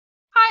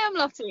I'm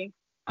Lottie.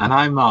 And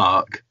I'm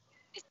Mark.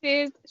 This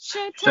is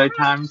Showtime.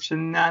 Showtime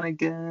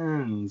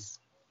Shenanigans.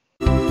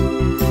 Hello.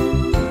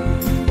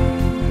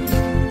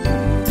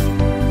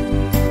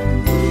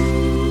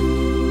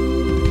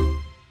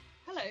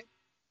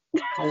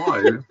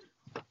 Hello.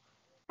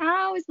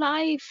 How is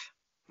life?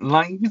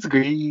 Life is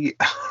great.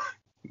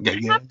 Yeah.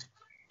 I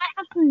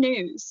have some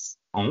news.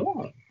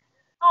 Oh.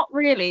 Not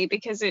really,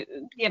 because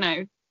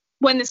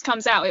when this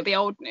comes out, it'll be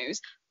old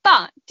news.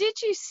 But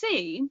did you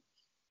see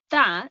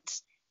that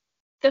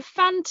the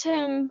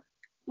Phantom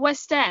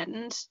West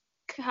End,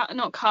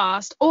 not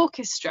cast,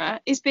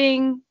 orchestra is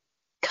being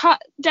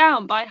cut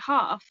down by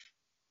half?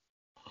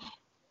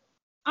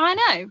 I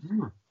know.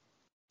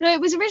 So it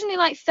was originally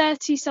like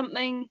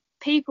 30-something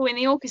people in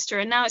the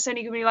orchestra, and now it's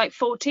only going to be like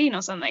 14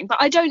 or something.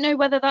 But I don't know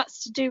whether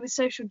that's to do with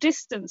social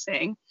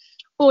distancing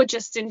or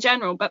just in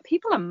general, but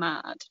people are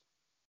mad.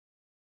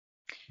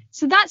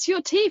 So that's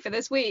your tea for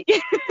this week.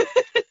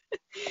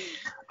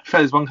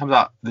 So this one comes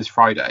out this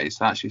Friday,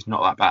 so actually it's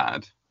not that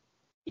bad.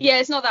 Yeah,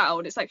 it's not that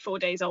old. It's like 4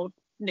 days old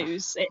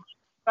news.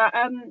 But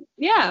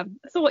yeah,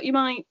 I thought you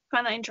might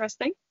find that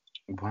interesting.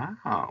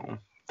 Wow,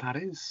 that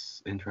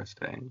is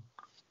interesting.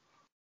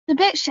 It's a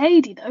bit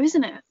shady though,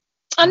 isn't it?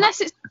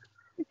 Unless it's...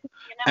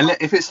 And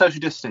if it's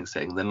social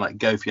distancing, then like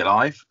go for your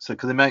life. So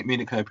because they make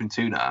Munich open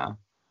sooner.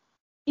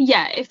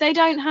 Yeah, if they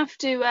don't have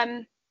to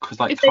Because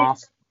like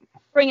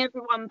bring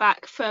everyone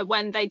back for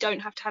when they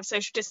don't have to have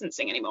social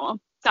distancing anymore,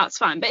 that's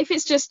fine. But if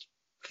it's just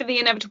for the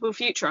inevitable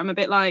future, I'm a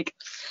bit like,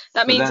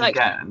 that means like...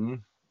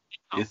 again,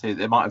 you see,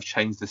 they might have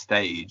changed the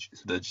stage,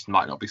 so there just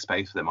might not be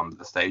space for them under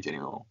the stage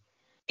anymore.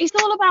 It's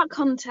all about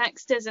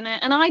context, isn't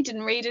it? And I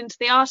didn't read into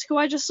the article.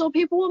 I just saw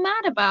people were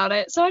mad about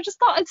it, so I just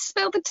thought I'd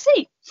spill the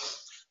tea.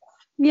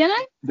 You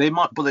know? They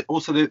might, but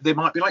they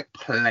might be like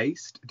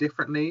placed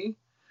differently,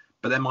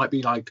 but there might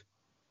be like...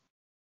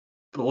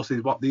 But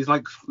also, there's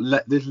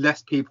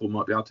less people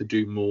might be able to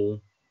do more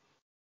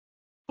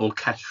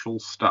orchestral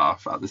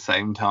stuff at the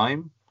same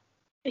time.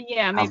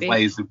 Yeah, maybe. As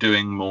ways of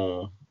doing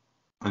more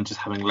and just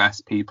having less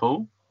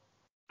people.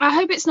 I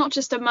hope it's not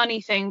just a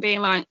money thing,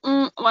 being like,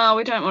 well,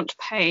 we don't want to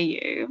pay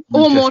you.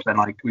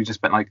 We just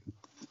spent like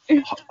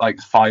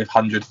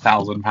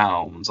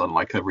 £500,000 on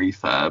like a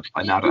refurb.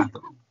 I now don't have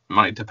the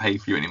money to pay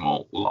for you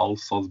anymore. Lol,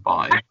 soz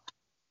bye.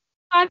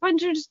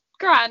 500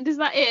 grand, is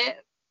that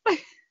it?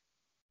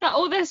 That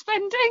all they're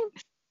spending?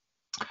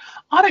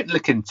 I don't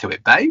look into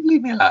it, babe.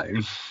 Leave me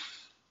alone.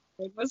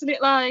 Wasn't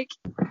it like...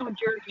 Oh,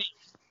 Jeremy.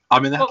 I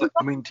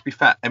mean, to be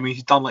fair,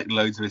 he's done like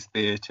loads of his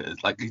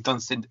theatres. Like he's done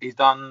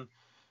Gillian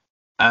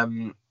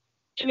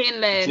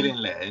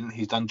Lynn.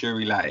 He's done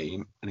Drury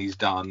Lane, and he's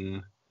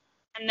done...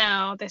 And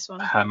now this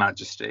one. Her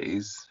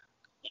Majesty's.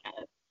 Yeah,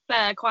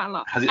 they're quite a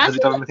lot. Has he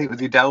done anything with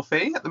the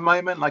Adelphi at the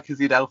moment? Like, is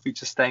the Adelphi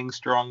just staying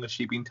strong? Has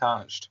she been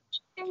touched?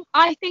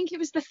 I think it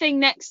was the thing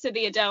next to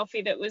the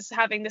Adelphi that was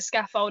having the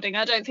scaffolding.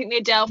 I don't think the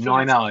Adelphi... No,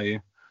 I know.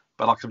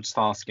 But like, I'm just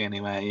asking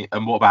anyway.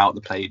 And what about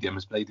the Palladium?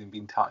 Has Palladium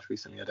been touched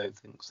recently? I don't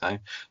think so.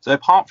 So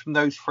apart from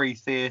those 3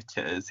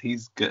 theatres,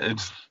 he's good.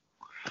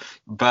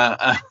 But...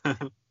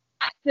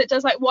 that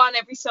does like one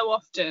every so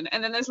often.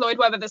 And then there's Lloyd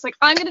Webber that's like,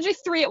 I'm going to do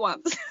 3 at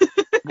once.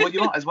 Well, you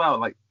might as well.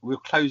 Like, we've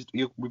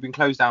been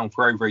closed down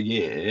for over a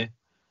year.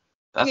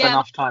 That's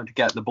enough time to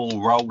get the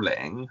ball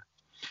rolling.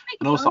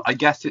 And also, I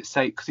guess it's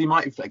because he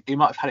might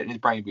have had it in his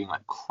brain being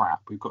like,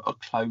 crap, we've got to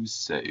close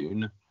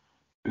soon.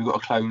 We've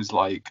got to close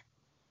like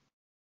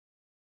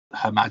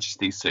Her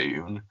Majesty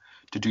soon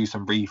to do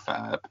some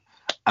refurb.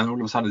 And all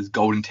of a sudden, this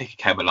golden ticket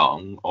came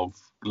along of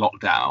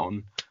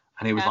lockdown,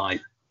 and he was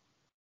like...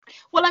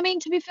 Well, I mean,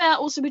 to be fair,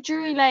 also with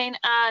Drury Lane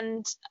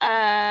and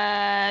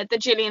the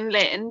Gillian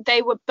Lynn,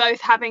 they were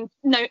both having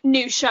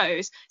new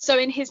shows. So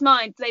in his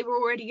mind, they were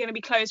already going to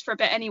be closed for a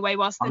bit anyway.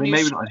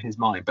 Maybe not in his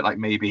mind, but like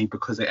maybe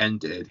because it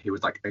ended, he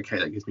was like, okay,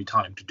 that gives me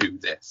time to do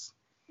this.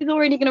 He's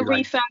already going to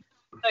refurb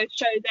those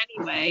shows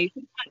anyway.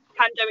 The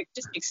pandemic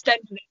just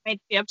extended it, made him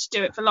be able to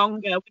do it for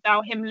longer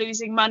without him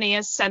losing money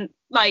in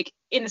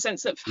the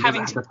sense of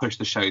having to push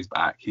the shows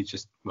back. He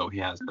has,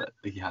 but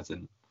he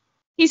hasn't.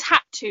 He's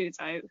had to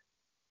though.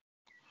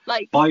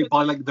 Like by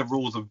like the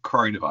rules of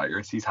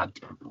coronavirus, he's had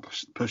to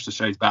push the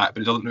shows back,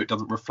 but it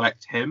doesn't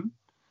reflect him.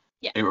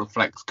 Yeah. It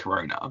reflects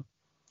Corona,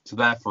 so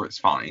therefore it's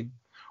fine.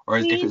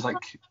 Whereas if it's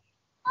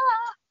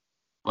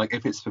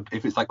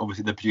if it's like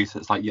obviously the producer,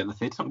 it's like, yeah, the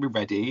theatre's not gonna be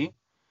ready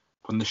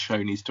when the show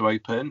needs to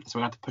open, so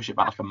we have to push it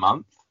back like a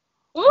month.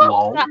 Ooh,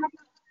 that happened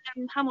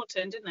in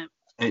Hamilton, didn't it?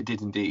 It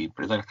did indeed,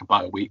 but it's like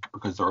about a week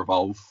because the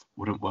Revolve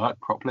wouldn't work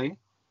properly. It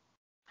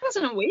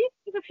wasn't a week;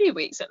 it was a few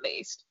weeks at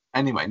least.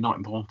 Anyway, not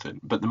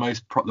important. But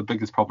the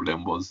biggest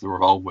problem was the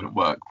Revolve wouldn't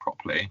work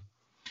properly.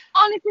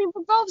 Honestly,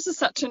 Revolves are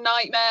such a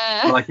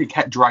nightmare. Like it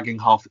kept dragging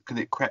because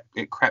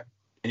it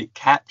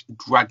kept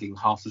dragging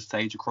half the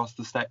stage across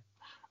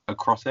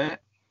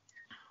it,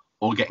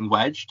 or getting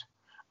wedged,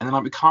 and then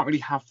like we can't really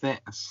have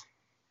this.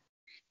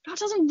 That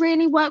doesn't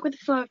really work with the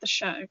flow of the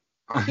show.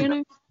 You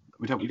know.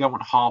 we don't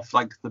want half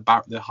like the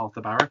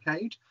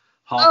barricade,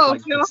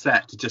 the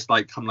set to just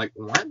like come like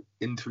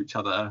into each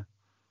other.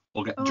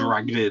 or get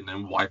dragged in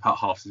and wipe out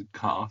half the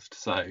cast.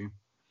 So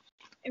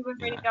it was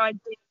really no idea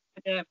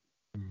to do it.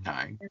 No.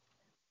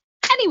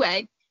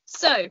 Anyway,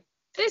 so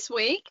this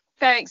week,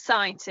 very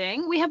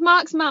exciting. We have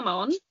Mark's mum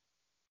on.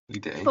 We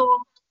do. For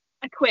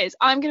a quiz.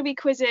 I'm going to be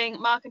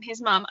quizzing Mark and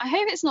his mum. I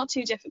hope it's not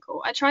too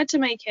difficult. I tried to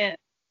make it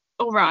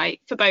all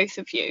right for both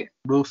of you.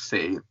 We'll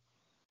see.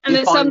 And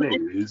if I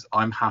lose,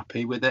 I'm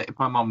happy with it. If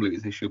my mum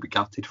loses, she'll be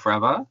gutted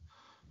forever.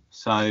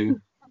 So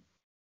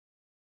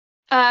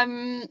I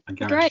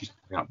guarantee she's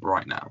coming up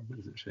right now,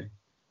 isn't she?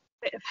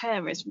 Bit of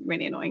hair is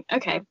really annoying.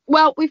 Okay,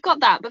 well, we've got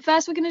that, but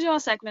first we're going to do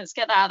our segments,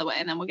 get that out of the way,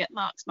 and then we'll get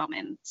Mark's mum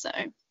in. So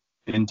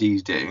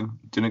indeed do. Do you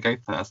want to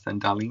go first then,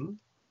 darling?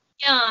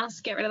 Yes,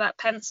 get rid of that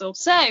pencil.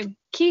 So,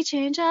 key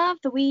change of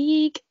the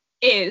week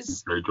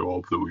is. Change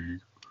of the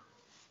week.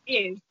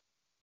 Is.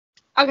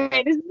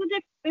 Okay, this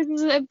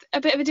is a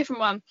bit of a different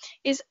one.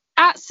 Is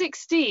At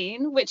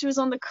 16, which was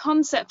on the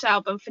concept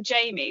album for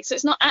Jamie. So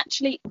it's not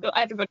actually.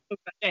 Everybody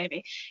talks about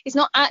Jamie. It's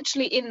not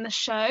actually in the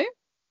show.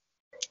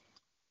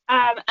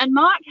 And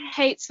Mark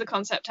hates the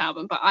concept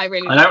album, but I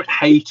really. I don't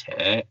hate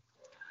it.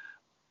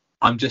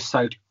 I'm just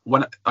so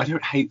I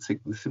don't hate the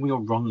thing.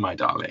 You're wrong, my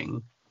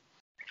darling.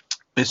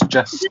 It's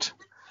just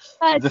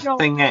the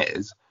thing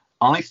is,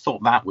 I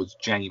thought that was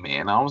Jamie,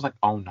 and I was like,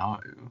 oh no,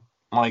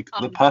 like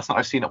the person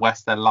I've seen at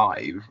West End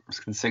Live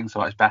can sing so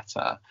much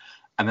better,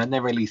 and then they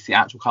released the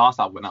actual cast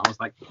album, and I was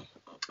like,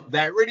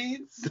 there it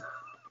is.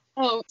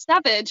 Oh,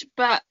 savage,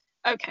 but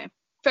okay,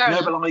 fair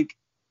enough. No, but like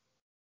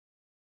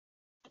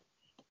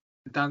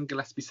Dan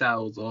Gillespie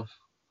Sells or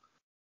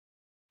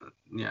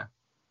yeah.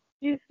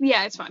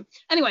 Yeah, it's fine.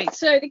 Anyway,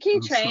 so the key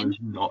change.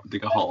 Not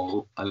dig a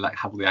hole and like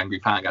have the angry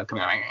fan guy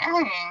coming out.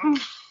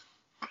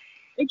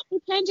 The key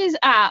change is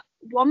at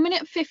 1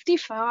 minute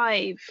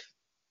 55.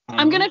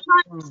 I'm gonna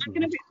try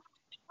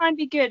and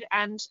be good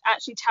and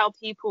actually tell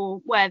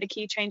people where the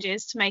key change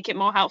is to make it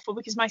more helpful,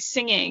 because my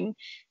singing,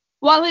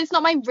 while it's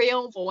not my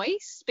real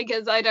voice,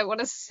 because I don't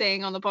want to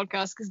sing on the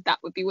podcast because that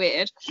would be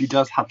weird. She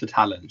does have the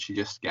talent. She's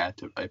just scared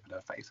to open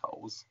her face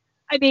holes.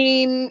 I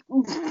mean,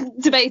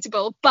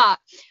 debatable, but.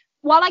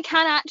 While I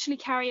can actually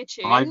carry a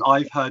tune,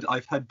 I've heard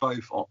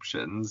both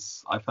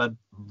options. I've heard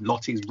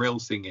Lottie's real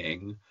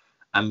singing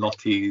and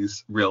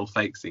Lottie's real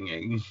fake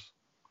singing.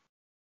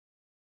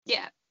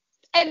 Yeah.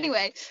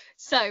 Anyway,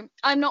 so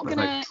I'm not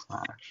gonna.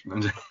 I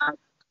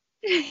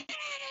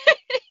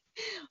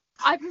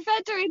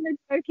prefer doing the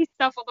jokey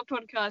stuff on the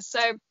podcast.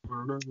 So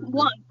one,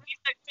 please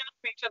don't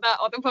judge each other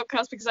on the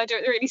podcast because I do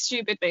it really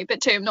stupidly.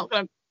 But two, I'm not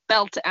gonna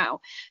belt it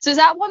out. So it's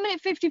at 1 minute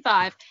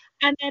 55,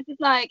 and then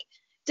it's like.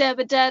 And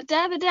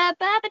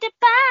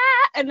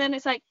then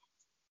it's like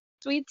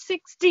Sweet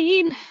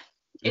 16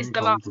 is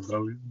the last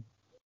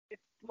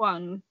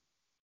one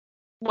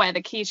where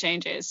the key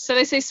changes. So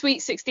they say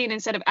Sweet 16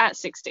 instead of At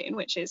 16,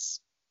 which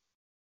is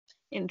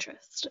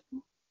interesting.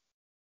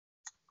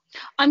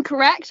 I'm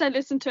correct. I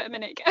listened to it a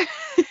minute ago.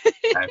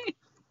 Okay.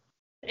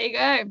 There you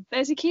go.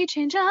 There's a key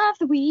change of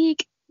the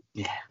week.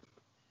 Yeah.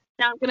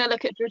 Now I'm going to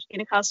look at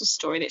Georgina Castle's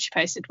story that she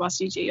posted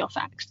whilst you do your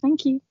fact.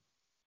 Thank you.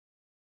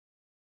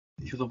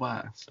 You're the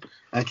worst.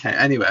 Okay,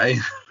 anyway.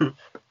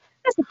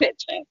 That's a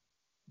picture.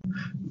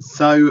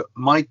 So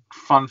my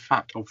fun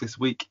fact of this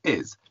week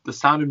is The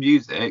Sound of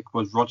Music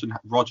was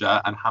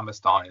Roger and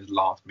Hammerstein's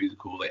last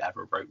musical they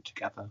ever wrote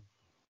together.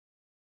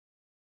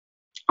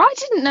 I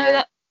didn't know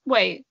that.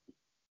 Wait.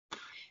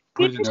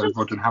 I didn't know it was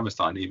Roger and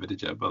Hammerstein either,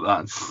 did you? But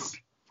that's...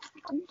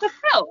 The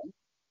film?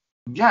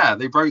 Yeah,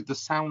 they wrote the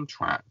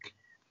soundtrack.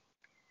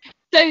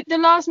 So the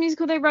last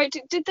musical they wrote,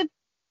 did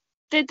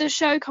the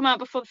show come out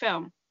before the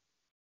film?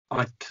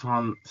 I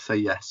can't say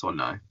yes or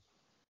no.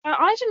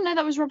 I didn't know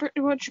that was Roger.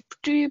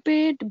 And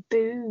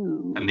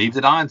neither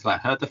did I until I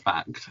heard the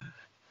fact.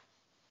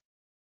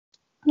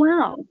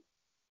 Wow.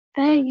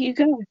 There you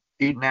go.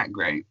 Isn't that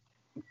great?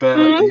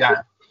 But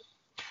yeah.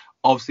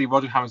 Obviously,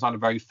 Roger and Hammerstein are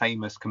very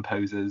famous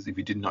composers. If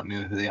you did not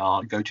know who they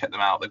are, go check them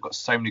out. They've got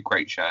so many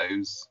great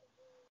shows.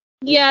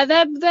 Yeah,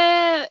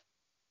 they're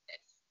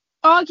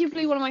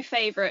arguably one of my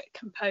favourite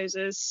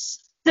composers.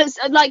 That's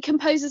like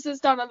composers that's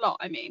done a lot,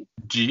 I mean.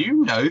 Do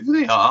you know who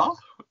they are?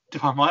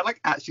 Am I like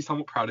actually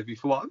somewhat proud of you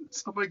for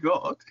once? Oh my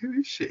god, who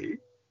is she?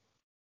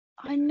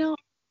 I'm not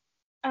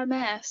a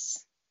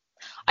mess.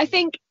 I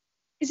think,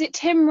 is it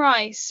Tim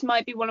Rice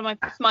might be one of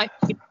my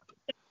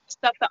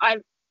stuff that I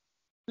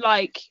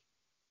like.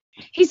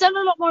 He's done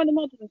a lot more of the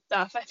modern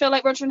stuff. I feel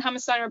like Roger and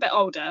Hammerstein are a bit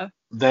older.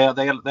 They're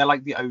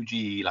like the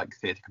OG like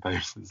theatre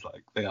composers.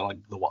 Like they are like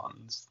the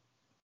ones.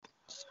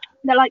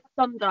 They're like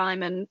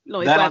Sondheim and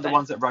Lloyd They're Webber. like the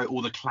ones that wrote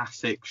all the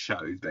classic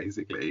shows,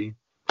 basically,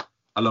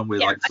 along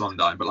with like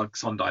Sondheim, but like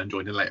Sondheim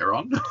joined in later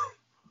on.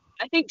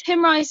 I think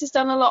Tim Rice has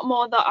done a lot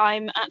more that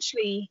I'm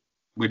actually.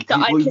 He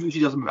usually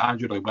does them with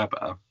Andrew Lloyd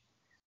Webber,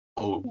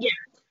 or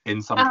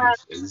in some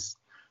cases,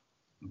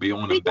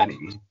 Bjorn and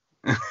Benny.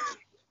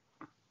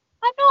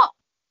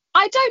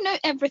 I don't know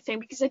everything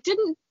because I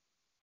didn't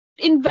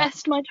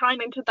invest my time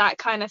into that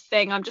kind of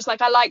thing. I'm just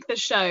like, I like the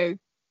show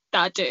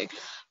that I do.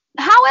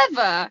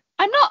 However,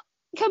 I'm not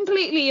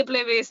completely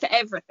oblivious to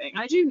everything.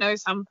 I do know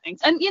some things.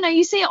 And, you know,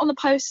 you see it on the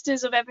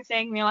posters of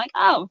everything and you're like,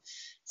 oh.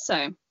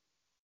 So,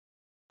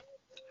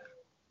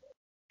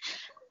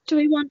 do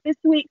we want this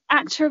week's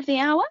Actor of the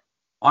Hour?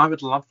 I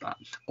would love that.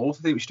 I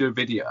also think we should do a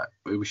video.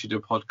 We should do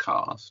a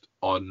podcast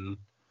on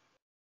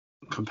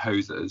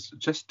composers,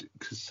 just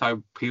because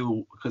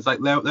like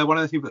they're one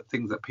of the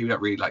things that people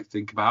don't really like to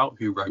think about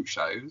who wrote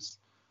shows.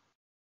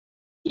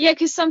 Yeah,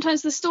 because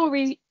sometimes the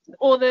story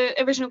or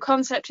the original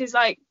concept is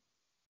like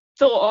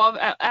thought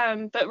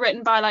of but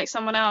written by like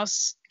someone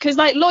else, because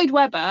like Lloyd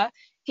Webber,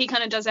 he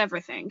kind of does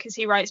everything because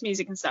he writes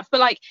music and stuff, but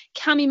like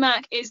Cami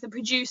Mack is the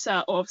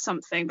producer of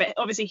something, but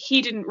obviously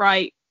he didn't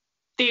write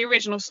the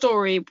original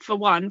story for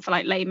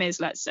like Les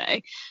Mis, let's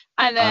say,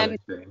 and then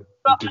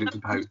didn't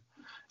compose.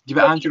 Yeah,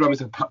 but Andrew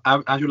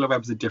Lloyd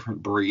Webber's a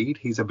different breed.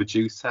 He's a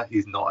producer.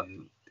 He's not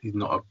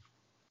a.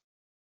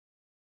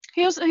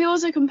 He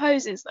also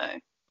composes though.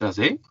 Does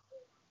he?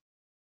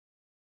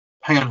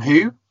 Hang on,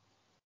 who?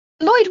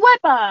 Lloyd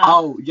Webber.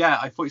 Oh yeah,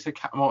 I thought you said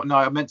no,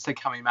 I meant to say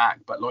Cami Mack,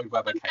 but Lloyd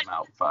Webber came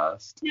out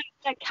first.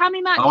 Yeah,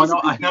 Cami Mack.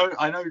 Oh, I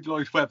know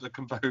Lloyd Webber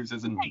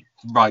composes and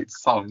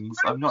writes songs.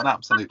 I'm not an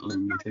absolute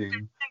Looney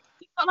Tune.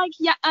 You've got like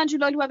Andrew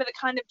Lloyd Webber that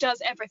kind of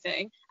does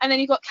everything, and then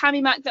you've got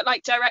Cami Mack that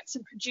like directs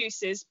and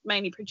produces,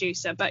 mainly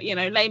producer, but you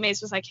know, Les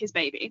Mis was like his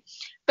baby.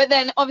 But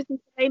then obviously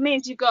for Les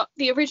Mis you've got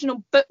the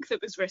original book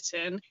that was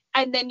written,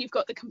 and then you've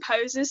got the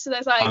composers. So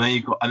there's like, and then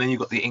you've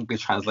got the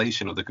English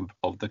translation of the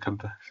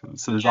composition.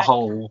 So there's a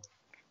whole.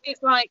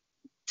 It's like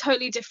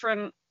totally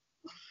different.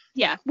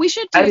 Yeah, we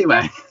should do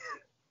anyway.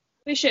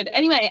 We should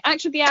anyway.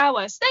 Actor of the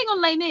Hour, staying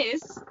on Les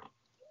Mis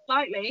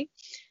slightly.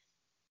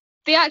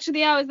 The Actor of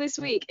the Hour this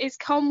week is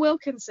Tom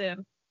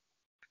Wilkinson.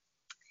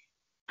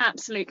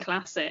 Absolute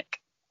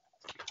classic.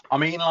 I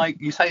mean, like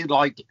you say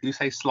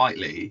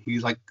slightly,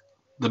 he's like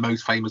the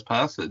most famous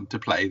person to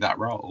play that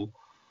role.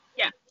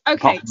 Yeah.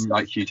 Okay. Apart from,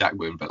 like Hugh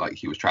Jackman, but like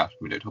he was trash.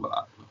 We don't talk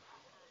about that.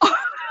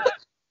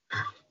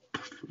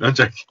 I'm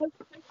joking.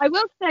 I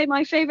will say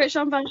my favourite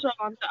Jean Valjean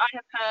that I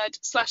have heard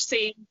 /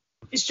 seen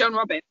is John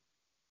Robin.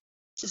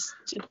 Just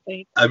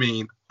please. I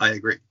mean, I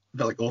agree,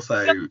 but like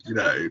also, you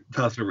know,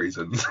 personal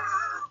reasons.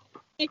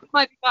 It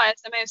might be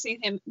biased. I may have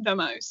seen him the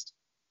most.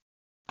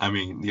 I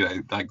mean, you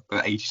know, like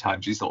the 80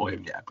 times you saw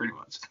him, yeah, pretty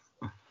much.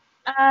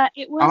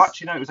 It was. Oh,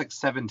 actually, no, it was like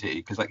 70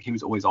 because like he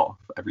was always off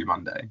every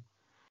Monday,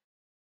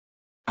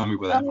 and we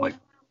were there for like.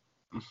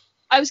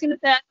 I was going to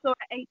say I saw it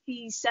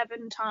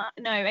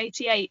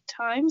 88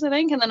 times, I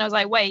think. And then I was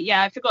like, wait,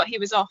 yeah, I forgot he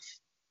was off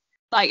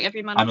like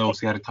every Monday. And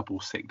also he had a couple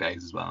of sick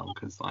days as well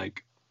because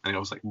like, and he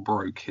also like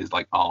broke his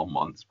like arm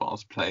once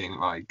whilst playing.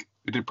 Like,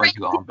 he did break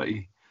his arm, but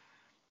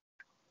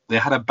they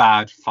had a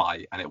bad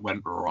fight and it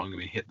went wrong and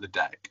he hit the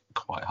deck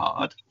quite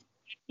hard.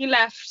 He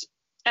left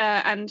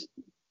and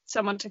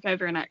someone took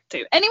over in Act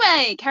 2.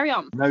 Anyway, carry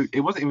on. No, it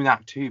wasn't even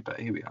Act 2, but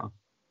here we are.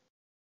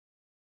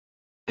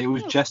 It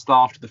was just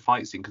after the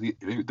fight scene because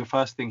the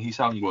first thing he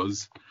sang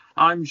was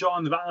 "I'm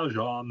Jean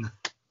Valjean."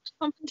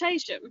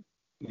 Confrontation.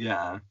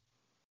 Yeah.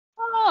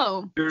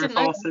 Oh. 2,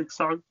 4, 6,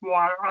 7,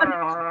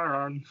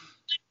 1.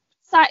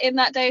 Sat in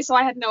that day, so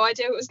I had no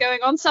idea what was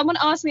going on. Someone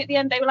asked me at the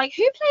end. They were like,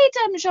 "Who played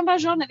Jean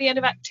Valjean at the end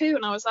of Act 2?"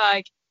 And I was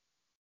like,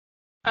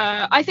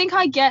 I think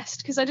I guessed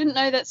because I didn't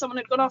know that someone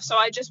had gone off, so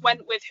I just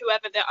went with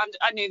whoever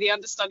I knew the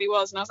understudy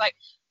was, and I was like,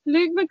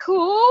 Luke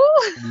McCall.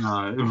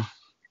 No.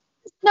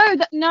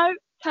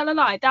 Tell a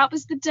lie. That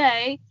was the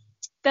day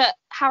that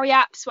Harry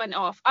Apps went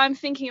off. I'm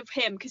thinking of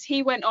him because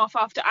he went off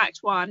after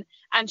Act 1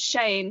 and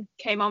Shane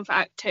came on for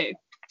Act 2.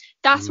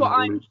 That's what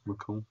I'm. Luke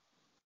McCall.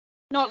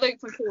 Not Luke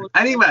McCall.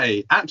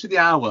 Anyway, Actor of the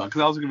Hour, because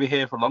I was going to be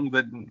here for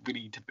longer than we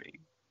need to be.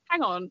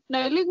 Hang on.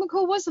 No, Luke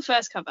McCall was the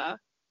first cover.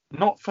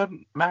 Not for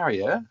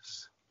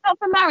Marius. Not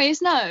for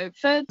Marius, no.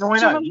 No, I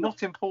know.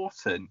 Not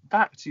important.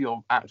 Back to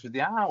your Actor of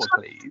the Hour,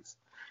 please.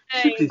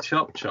 Hey.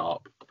 Chop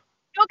chop.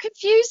 You're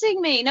confusing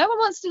me. No one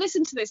wants to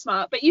listen to this,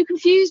 Mark, but you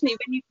confuse me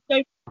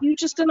when you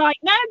just are like,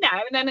 no,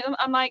 and then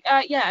I'm like,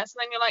 yes,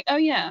 and then you're like, oh,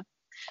 yeah.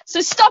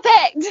 So stop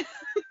it!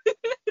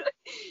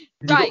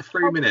 You've got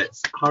 3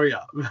 minutes. Hurry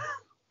up.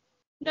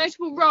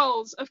 Notable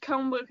roles of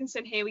Colm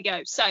Wilkinson. Here we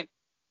go. So,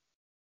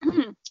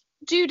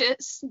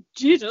 Judas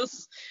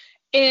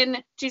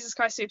in Jesus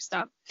Christ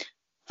Superstar,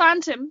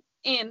 Phantom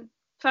in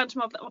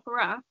Phantom of the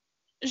Opera,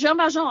 Jean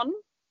Valjean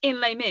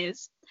in Les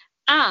Mis,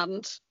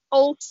 and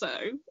also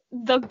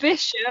the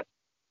Bishop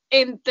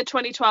in the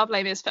 2012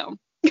 Les Mis film.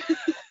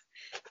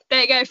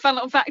 There you go, fun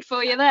little fact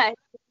for you there.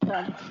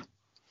 So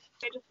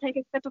just take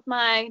a sip of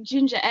my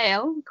ginger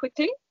ale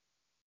quickly.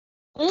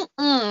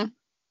 I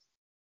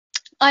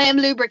am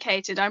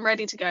lubricated. I'm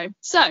ready to go.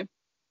 So,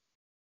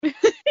 the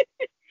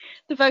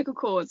vocal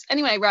cords.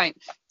 Anyway, right.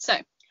 So,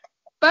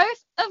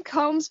 both of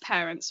Colm's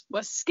parents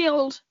were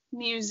skilled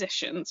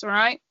musicians,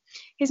 right?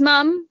 His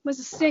mum was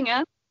a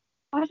singer.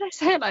 Why did I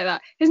say it like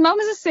that? His mum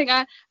was a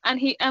singer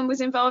and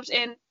was involved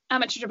in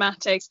amateur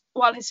dramatics,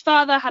 while his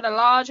father had a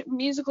large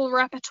musical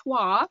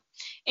repertoire,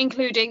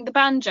 including the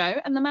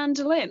banjo and the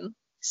mandolin.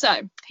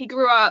 So, he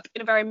grew up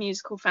in a very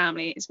musical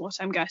family, is what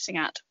I'm getting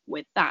at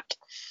with that.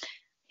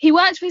 He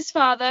worked with his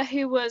father,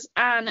 who was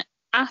an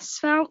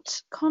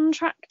asphalt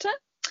contractor,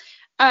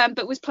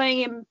 but was playing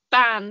in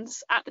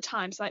bands at the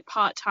time, so like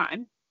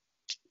part-time.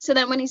 So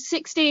then when he's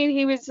 16,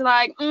 he was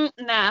like,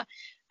 nah.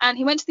 And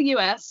he went to the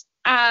US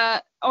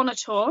on a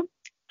tour,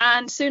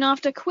 and soon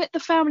after quit the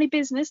family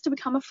business to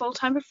become a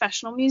full-time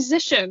professional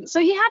musician. So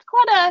he had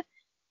quite a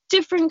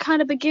different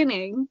kind of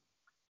beginning.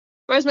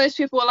 Whereas most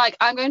people were like,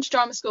 I'm going to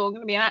drama school, I'm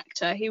going to be an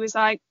actor. He was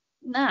like,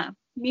 nah,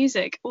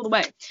 music all the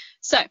way.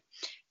 So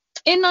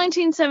in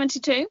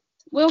 1972,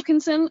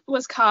 Wilkinson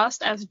was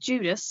cast as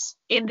Judas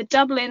in the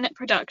Dublin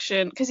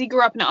production, because he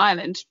grew up in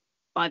Ireland,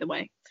 by the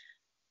way,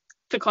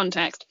 for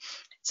context.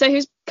 So he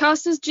was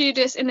cast as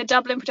Judas in the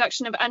Dublin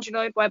production of Andrew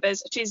Lloyd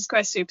Webber's Jesus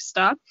Christ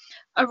Superstar,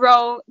 a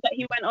role that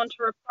he went on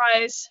to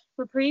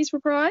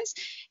reprise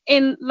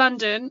in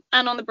London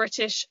and on the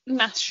British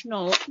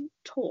National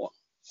Tour.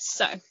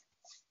 So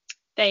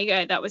there you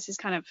go. That was his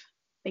kind of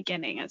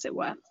beginning, as it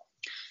were.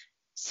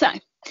 So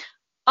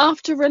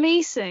after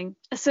releasing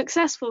a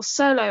successful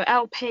solo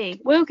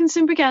LP,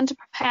 Wilkinson began to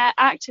prepare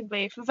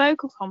actively for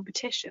vocal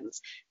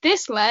competitions.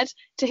 This led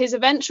to his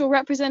eventual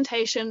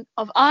representation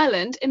of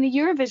Ireland in the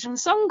Eurovision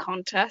Song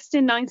Contest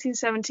in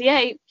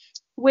 1978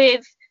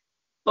 with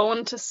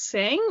Born to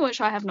Sing,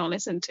 which I have not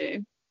listened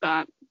to,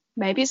 but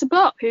maybe it's a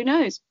bop, who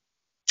knows.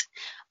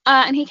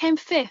 And he came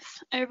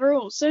 5th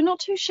overall, so not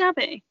too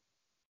shabby.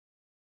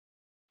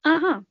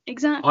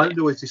 Exactly. I would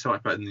always do so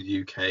much better than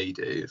the UK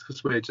do,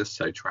 because we're just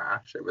so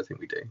trash at everything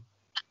we do.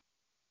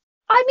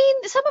 I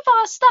mean, some of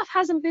our stuff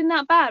hasn't been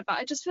that bad, but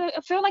I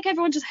feel like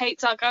everyone just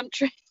hates our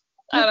country.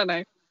 I don't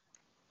know.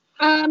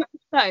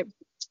 So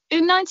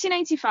in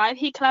 1985,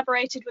 he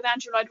collaborated with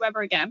Andrew Lloyd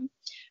Webber again,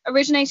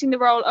 originating the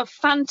role of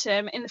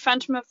Phantom in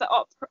Phantom of the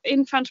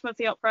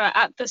Opera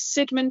at the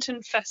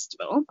Sydmonton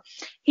Festival.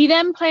 He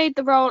then played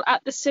the role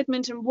at the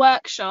Sydmonton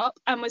Workshop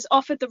and was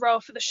offered the role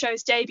for the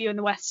show's debut in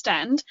the West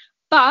End,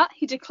 but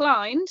he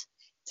declined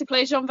to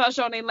play Jean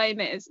Valjean in Les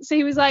Mis. So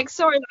he was like,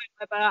 sorry,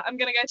 Webber, I'm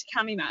going to go to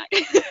Cammy Mac.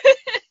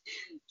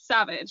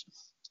 Savage.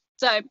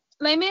 So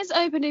Les Mis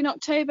opened in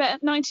October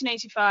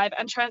 1985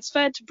 and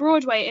transferred to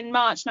Broadway in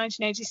March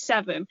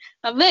 1987.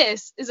 Now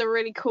this is a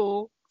really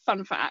cool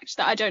fun fact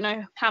that I don't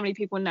know how many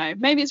people know.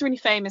 Maybe it's really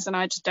famous and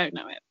I just don't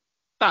know it.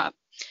 But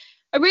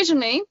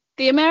originally,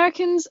 the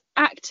Americans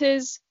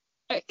Actors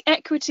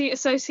Equity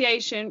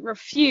Association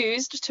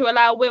refused to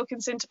allow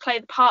Wilkinson to play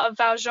the part of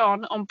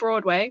Valjean on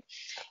Broadway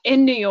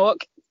in New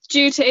York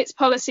due to its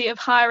policy of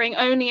hiring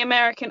only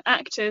American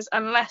actors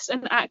unless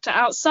an actor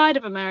outside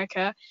of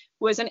America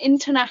was an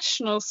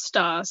international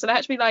star. So they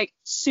had to be like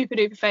super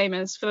duper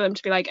famous for them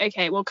to be like,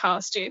 okay, we'll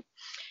cast you.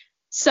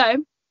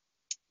 So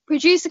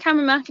producer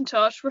Cameron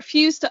Mackintosh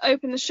refused to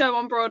open the show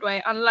on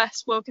Broadway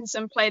unless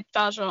Wilkinson played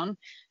Valjean.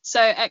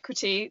 So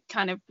Equity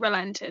kind of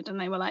relented and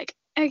they were like,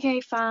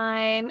 okay,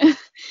 fine.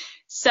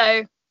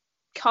 So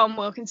Colm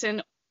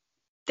Wilkinson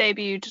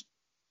made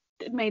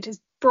his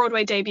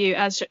Broadway debut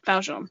as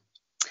Valjean.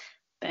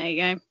 There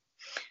you go.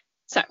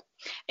 So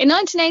in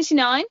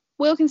 1989,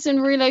 Wilkinson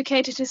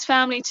relocated his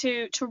family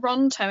to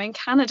Toronto in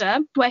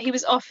Canada, where he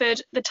was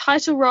offered the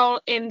title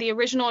role in the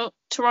original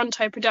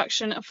Toronto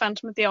production of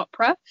Phantom of the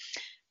Opera.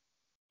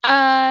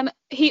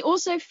 He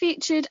also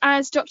featured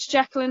as Dr.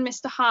 Jekyll and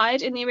Mr.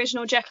 Hyde in the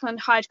original Jekyll and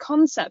Hyde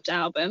concept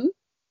album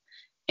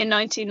in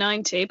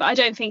 1990, but I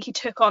don't think he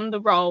took on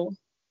the role.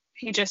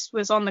 He just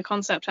was on the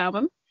concept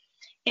album.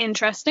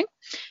 Interesting.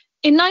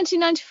 In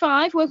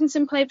 1995,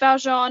 Wilkinson played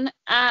Valjean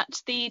at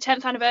the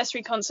 10th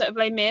anniversary concert of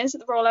Les Mis at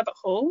the Royal Albert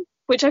Hall,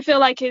 which I feel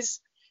like is,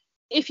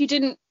 if you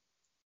didn't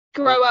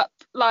grow up,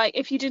 like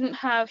if you didn't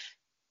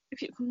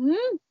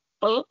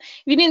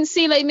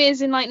see Les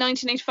Mis in like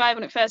 1985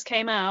 when it first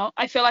came out,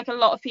 I feel like a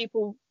lot of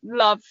people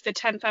love the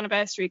 10th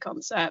anniversary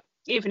concert,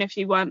 even if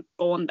you weren't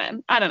born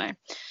then. I don't know.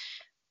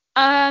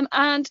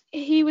 And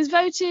he was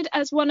voted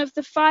as one of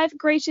the 5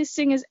 greatest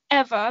singers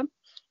ever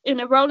in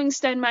a Rolling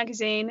Stone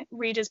magazine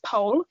readers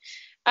poll.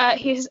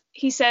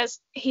 He says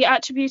he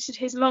attributed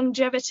his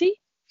longevity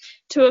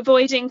to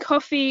avoiding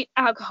coffee,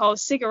 alcohol,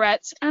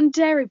 cigarettes, and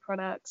dairy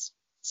products.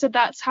 So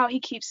that's how he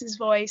keeps his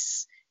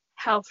voice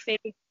healthy.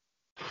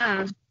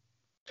 And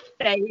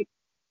there you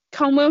go.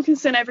 Colm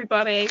Wilkinson,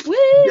 everybody. Woo!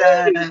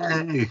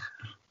 Yay!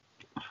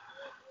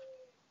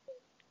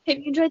 Hope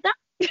you enjoyed that.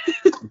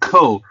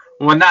 Cool.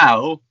 Well,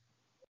 now,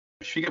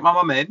 should we get my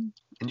mum in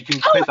and you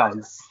can quiz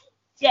us?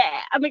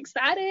 Yeah, I'm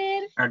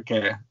excited.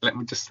 Okay, let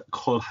me just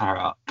call her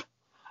up.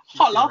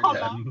 Holla,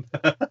 holla.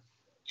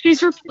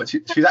 She's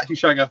actually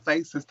showing her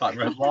face this time,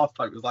 whereas last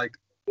time it was like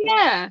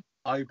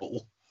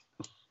eyeball.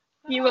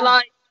 You were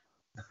like,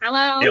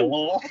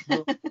 hello.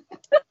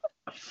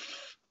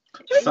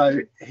 So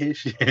here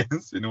she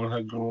is in all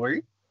her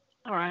glory.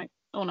 All right,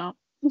 or not.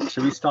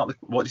 Should we start with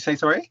what did you say?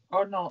 Sorry.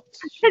 Or not.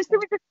 Should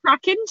we just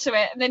crack into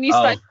it and then you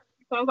start?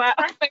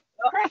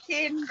 Crack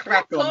in.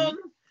 Crack on,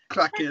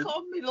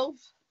 my love.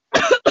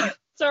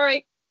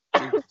 Sorry.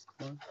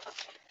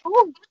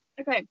 Oh,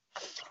 okay.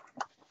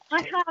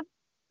 I have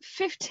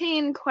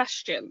 15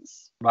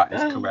 questions. That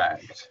is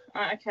correct.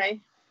 Right,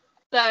 okay.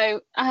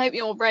 So I hope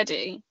you're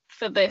ready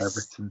for I've this.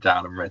 written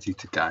down and ready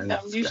to go. I'm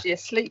usually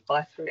asleep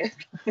by 3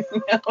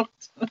 o'clock.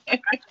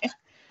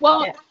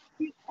 Well,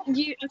 Yeah.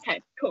 you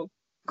okay? Cool.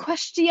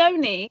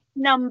 Questione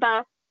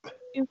number.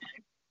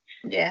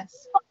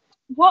 Yes.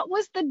 What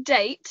was the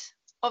date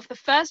of the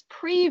first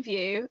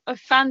preview of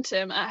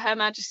Phantom at Her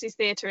Majesty's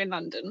Theatre in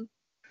London?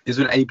 Is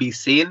there an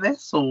ABC in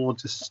this or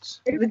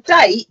just? The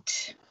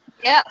date.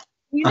 Yeah.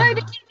 You know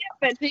the year,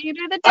 but do you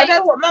know the date? I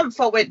know what month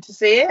I went to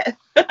see it.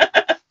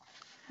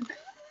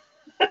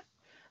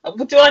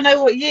 But do I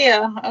know what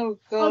year? Oh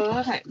God,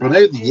 I don't know. I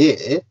know the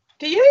year.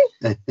 Do you?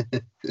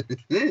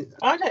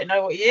 I don't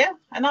know what year,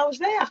 and I was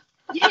there.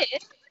 Yeah.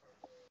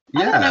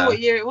 I don't know what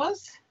year it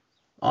was.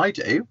 I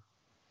do.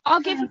 I'll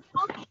give you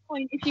 1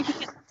 point if you can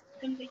get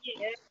in the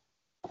year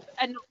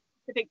and not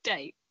the big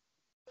date.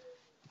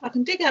 I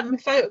can dig out my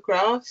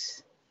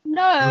photographs.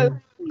 No.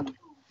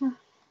 Well,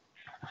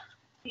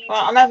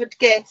 I'll have a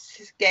guess.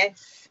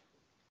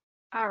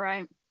 All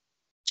right.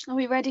 Are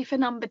we ready for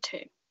number 2?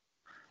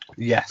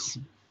 Yes.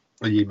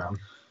 Are you, ma'am?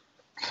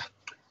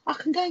 I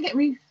can go and get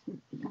me.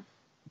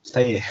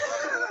 Stay here.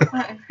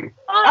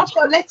 I've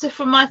got a letter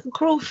from Michael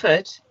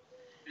Crawford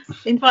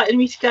inviting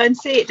me to go and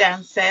see it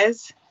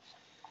downstairs,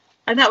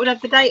 and that would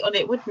have the date on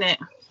it, wouldn't it?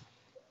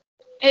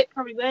 It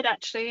probably would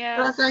actually,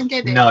 Shall I yeah. go and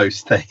get it? No,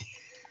 stay.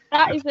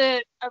 That is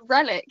a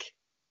relic.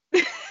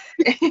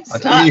 It's I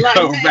don't need like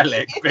a that.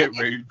 relic. Bit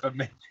rude for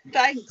me.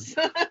 Thanks.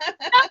 No,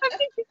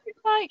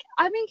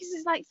 I think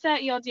it's like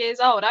 30 odd years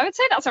old. I would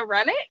say that's a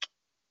relic.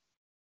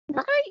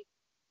 Right?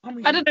 I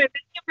mean, I don't know. Maybe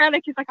a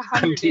relic is like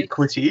 100 years.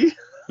 antiquity.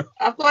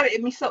 I've got it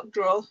in my sock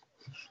drawer.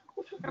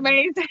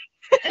 Amazing.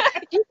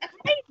 You should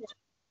frame it.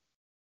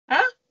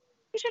 Huh?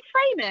 You should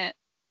frame it.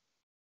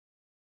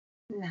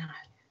 No.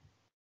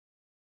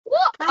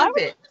 What? I Prove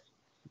would- it.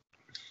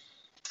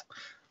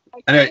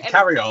 Anyway, Okay,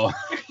 carry on.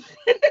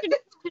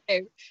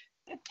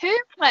 Who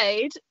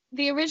played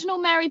the original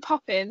Mary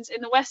Poppins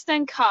in the West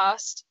End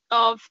cast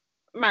of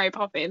Mary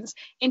Poppins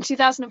in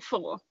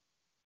 2004?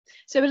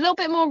 So a little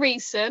bit more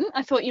recent.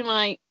 I thought you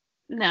might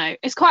know.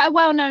 It's quite a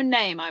well-known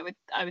name, I would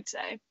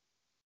say.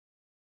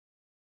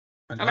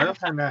 I know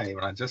her name,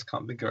 and I just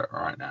can't think of it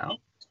right now.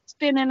 It's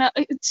been in a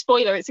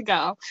spoiler. It's a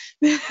girl.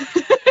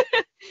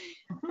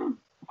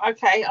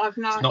 Okay, I've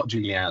known. It's not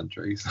Julie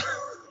Andrews.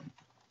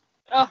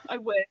 Oh, I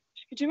wish.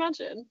 Could you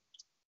imagine?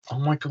 Oh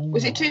my god.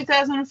 Was it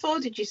 2004?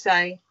 Did you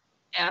say?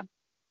 I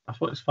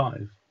thought it was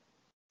 5.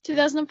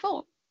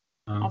 2004.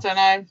 I don't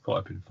know. Thought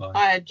it'd been 5.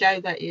 I had Joe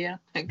that year.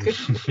 I've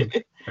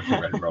read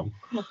it wrong.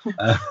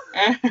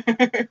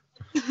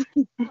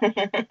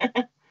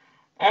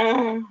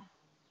 Oh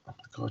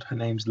my god, her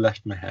name's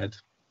left my head.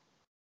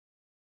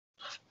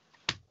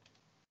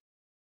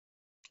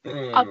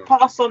 I'll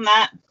pass on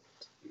that.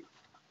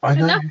 I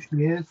know who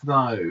she is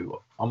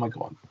though. Oh my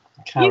god.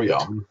 Carry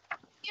on.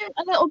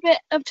 A little bit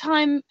of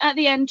time at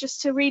the end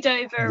just to read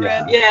over.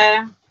 Yeah.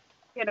 Yeah.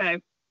 You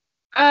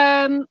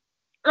know.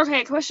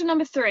 Okay, question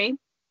number 3.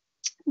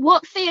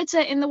 What theatre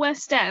in the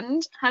West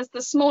End has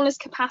the smallest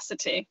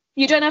capacity?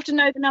 You don't have to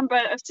know the number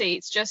of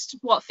seats, just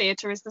what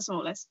theatre is the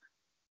smallest.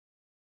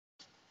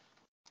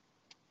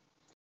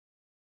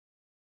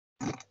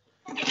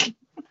 I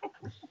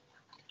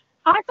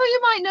thought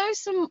you might know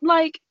some,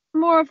 like,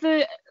 more of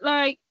the,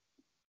 like...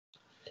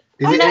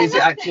 Is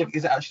it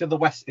actually the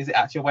West? Is it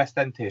actually a West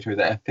End theatre? Or is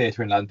it a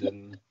theatre in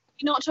London?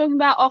 You're not talking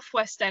about off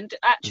West End,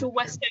 actual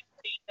West End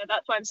theatre,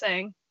 that's what I'm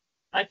saying.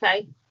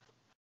 Okay.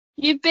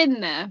 You've been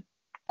there.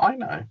 I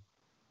know.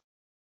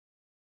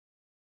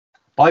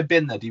 By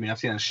been there, do you mean I've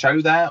seen a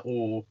show there,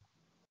 or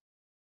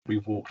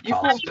we've walked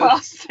You've past walked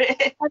past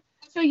it.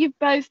 So you've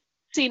both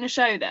seen a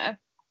show there.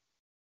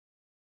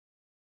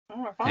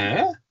 Oh, it? fine.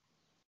 Yeah.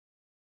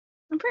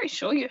 I'm pretty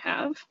sure you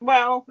have.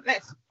 Well,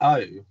 let's.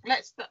 Oh. Well,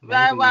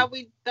 I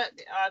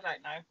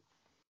don't know.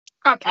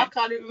 Okay. I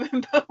can't even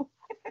remember.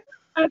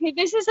 Okay,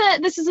 this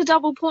is a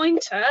double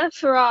pointer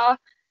for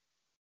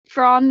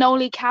our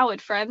Nolly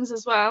Coward friends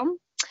as well.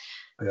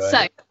 Yeah.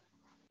 So,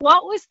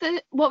 what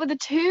were the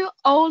 2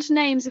 old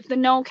names of the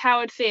Noel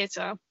Coward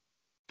Theatre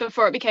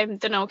before it became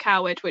the Noel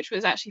Coward, which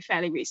was actually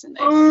fairly recently?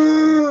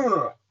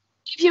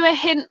 Give you a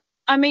hint.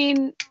 I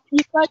mean,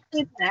 you've both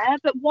been there,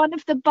 but one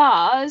of the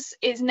bars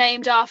is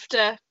named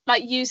after,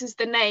 like, uses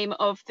the name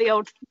of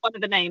one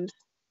of the names.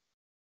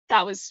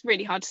 That was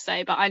really hard to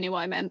say, but I knew what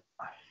I meant.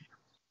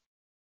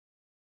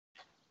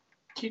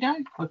 Do you know?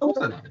 Of course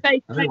I know.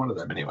 I know one of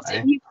them anyway.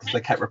 Because they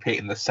kept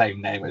repeating the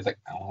same name. It was like.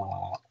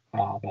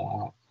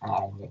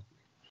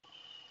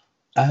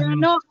 They're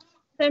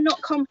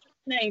not complex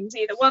names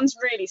either. One's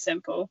really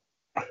simple.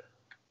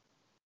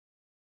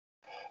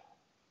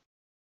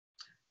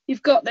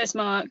 You've got this,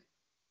 Mark.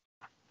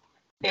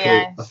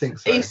 Yeah. Cool, I think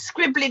so. He's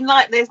scribbling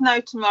like there's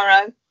no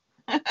tomorrow.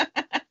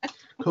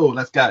 Cool,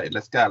 let's go. I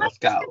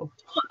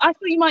thought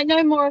you might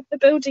know more of the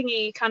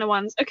building-y kind of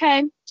ones.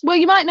 Okay. Well,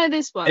 you might know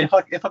this one. If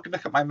I could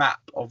look at my map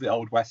of the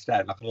old West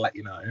End, I can let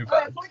you know.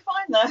 But... It'll be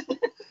fine though.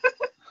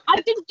 I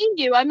didn't mean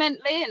you. I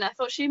meant Lynn. I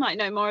thought she might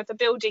know more of the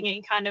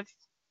building-y kind of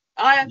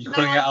You're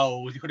calling it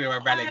old. You're calling it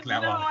a relic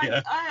now, aren't you?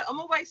 I'm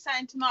always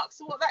saying to Mark,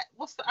 so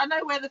I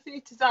know where the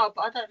theatres are,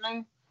 but I don't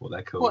know what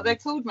they're called. What they're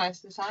called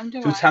most of the time, do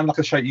I? She'll tell me like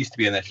a show used to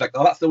be in there. She's like,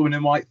 oh, that's the Woman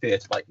in White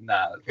Theatre. Like,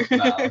 nah.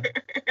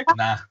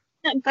 Nah.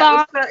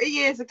 That was 30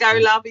 years ago,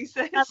 love, he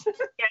says.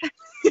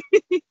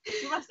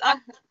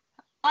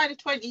 I had a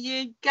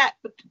 20-year gap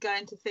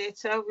going to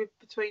theatre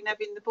between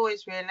having the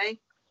boys,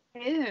 really.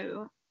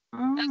 Ew.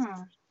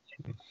 Mm.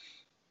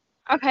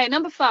 Okay,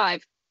 number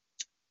 5.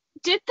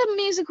 Did the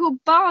musical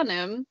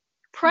Barnum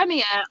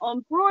premiere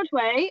on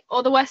Broadway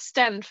or the West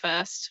End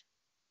first?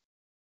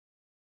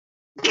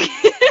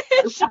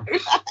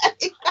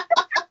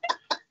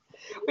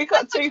 We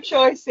got 2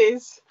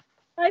 choices.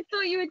 I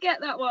thought you would get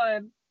that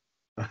one.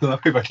 I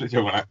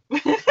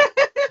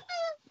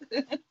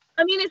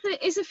mean,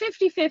 it's a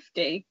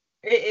 50-50.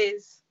 It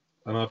is.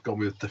 And I've gone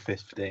with the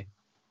 50.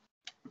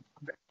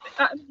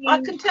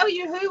 I can tell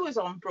you who was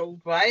on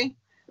Broadway.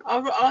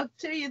 I'll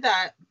tell you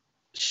that.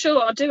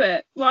 Sure, I'll do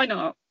it. Why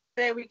not?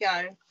 There we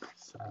go.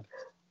 Sad.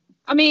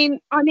 I mean,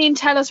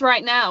 tell us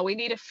right now. We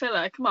need a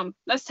filler. Come on,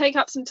 let's take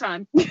up some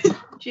time.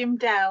 Jim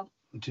Dale.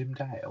 Jim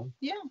Dale?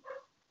 Yeah.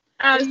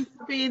 He used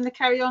to be in the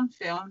Carry On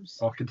films.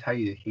 I can tell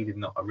you, he did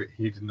not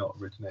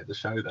originate the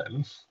show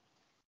then.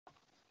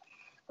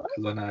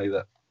 Because I know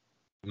that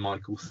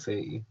Michael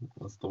C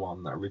was the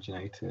one that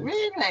originated.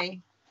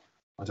 Really?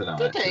 I don't know.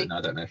 Did he?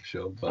 I don't know for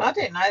sure. But I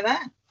didn't know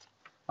that.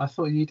 I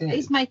thought you did.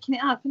 He's making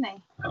it up, isn't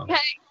he? Oh. Okay,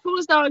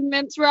 paused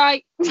arguments,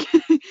 right.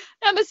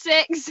 Number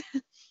 6.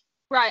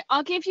 Right,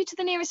 I'll give you to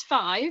the nearest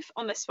 5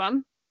 on this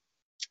one.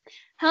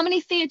 How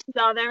many theatres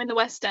are there in the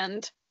West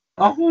End?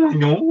 Oh my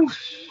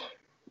gosh.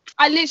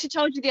 I literally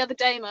told you the other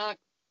day, Mark.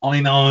 I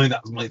know,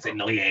 that's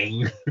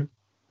annoying.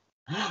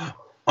 I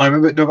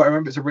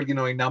remember it's a really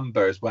annoying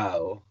number as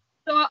well.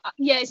 So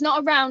yeah, it's not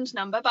a round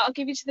number, but I'll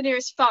give you to the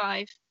nearest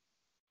 5.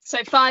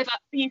 So 5,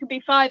 you can be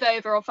 5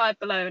 over or 5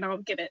 below, and I'll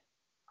give it.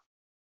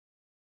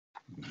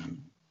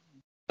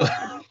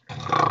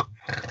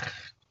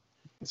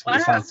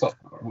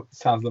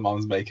 Sounds the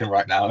mum's making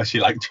right now as she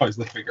like tries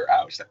to figure it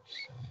out. Like,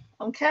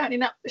 I'm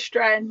counting up the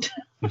Strand.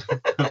 There's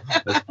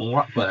 4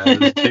 up there,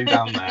 there's 2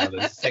 down there,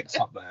 there's 6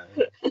 up there.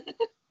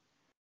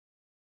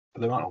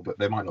 But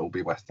they might not all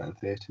be West End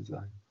theatres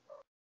though.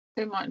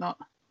 They might not.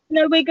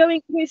 No,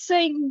 we're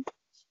saying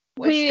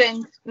West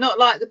End, not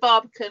like the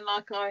Barbican,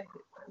 like I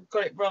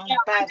got it wrong,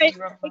 badly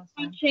wrong. We're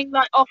counting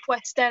like off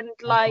West End,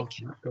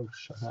 like.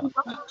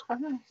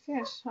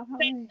 Yes. I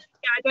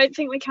don't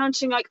think we're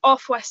counting like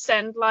off West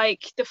End,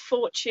 like the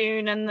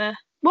Fortune and the.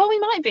 Well, we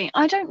might be.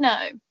 I don't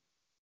know.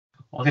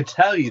 I can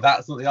tell you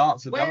that's not the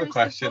answer to the Where other is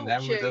question. the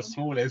Then with the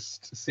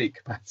smallest seat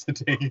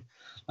capacity,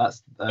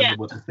 that's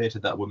the theatre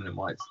that Women in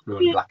Black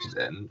is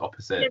in,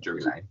 opposite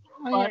Drury Lane.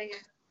 Oh,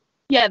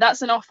 yeah,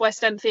 that's an off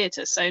West End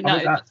theatre. So no.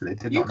 Actually,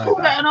 did you not know call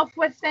that. that an off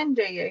West End,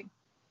 do you?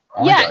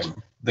 Yeah.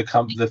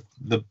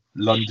 The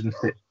London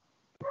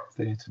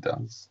theatre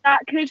does.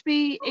 That could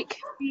be. It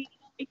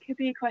could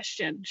be a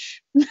question.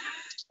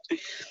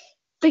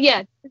 But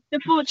yeah, the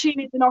Fortune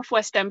is an off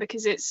West End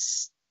because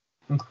it's.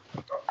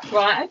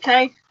 Right.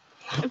 Okay.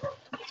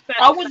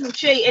 I wouldn't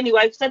cheat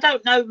anyway because I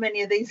don't know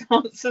many of these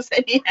answers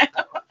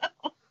anyhow.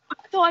 I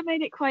thought I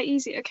made it quite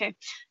easy. Okay.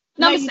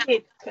 No, Number you 7.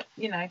 did, but,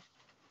 you know.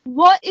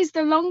 What is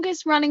the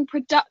longest running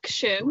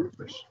production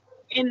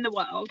in the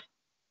world?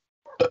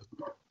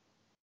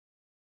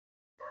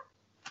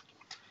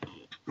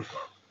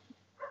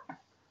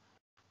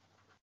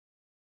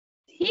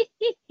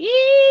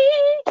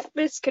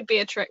 This could be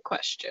a trick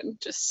question,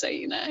 just so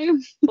you know.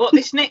 What,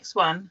 this next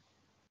one?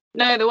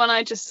 No, the one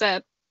I just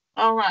said.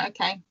 Oh, right,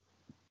 okay.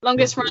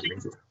 Longest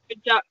running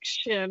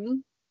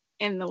production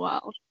in the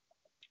world.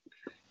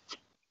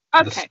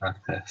 Okay.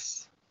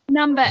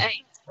 Number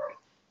 8.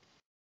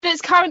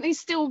 That's currently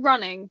still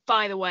running,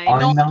 by the way.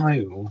 I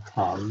know,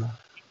 hon.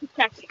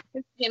 Checking.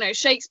 You know,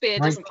 Shakespeare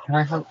doesn't. Can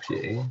I help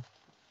you?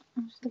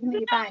 I'm just looking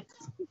at your bag.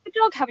 Is the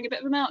dog having a bit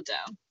of a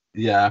meltdown?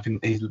 Yeah,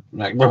 he's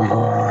like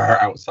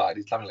outside.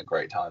 He's having a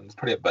great time. There's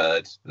probably a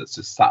bird that's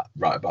just sat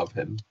right above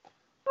him.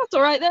 That's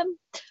all right then.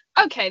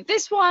 Okay,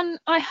 this one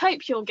I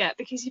hope you'll get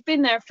because you've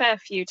been there a fair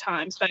few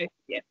times, both of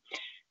you.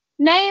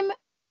 Name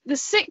the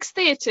 6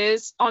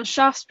 theatres on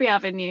Shaftesbury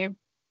Avenue.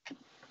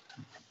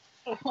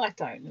 Oh, I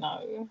don't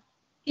know.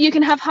 You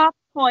can have half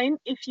a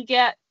point if you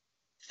get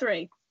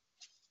 3.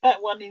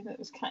 That one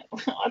is I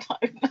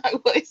don't know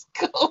what it's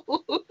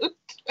called.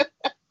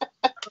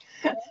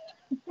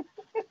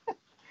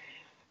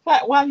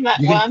 that one.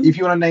 If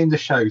you want to name the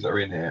shows that are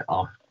in here,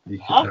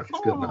 that's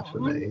good enough for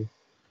me.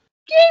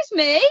 Excuse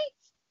me?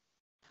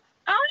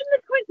 I'm the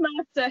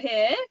quizmaster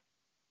here.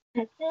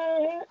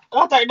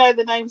 I don't know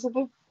the names of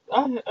the.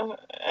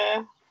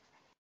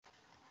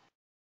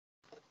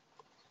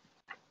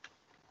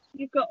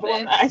 You've got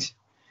one this.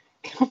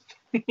 I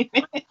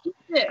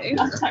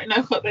don't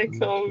know what they're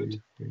called.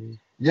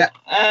 Yeah.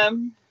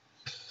 Hang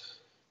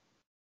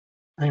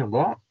on,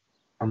 what?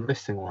 I'm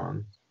missing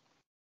one.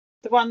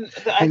 The one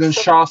that. Hang on,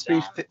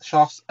 Shaftesbury On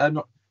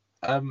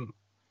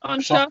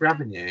Shaftesbury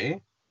Avenue.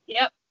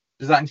 Yep.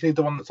 Does that include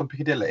the one that's on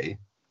Piccadilly?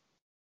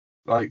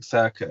 like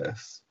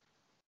circus?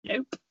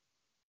 Nope.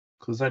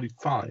 Because there's only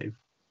 5.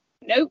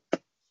 Nope.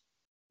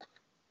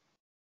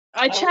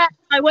 I checked.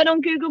 I went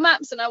on Google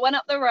Maps and I went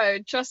up the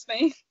road. Trust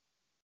me.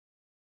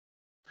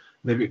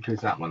 Maybe it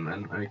includes that one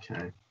then.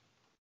 Okay.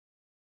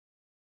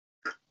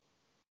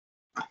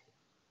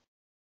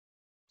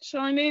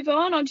 Shall I move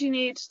on, or do you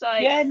need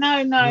like? Yeah,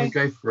 no. No,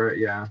 go for it.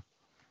 Yeah.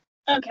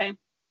 Okay.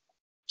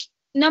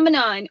 Number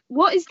 9.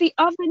 What is the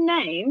other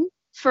name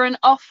for an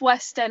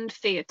off-West End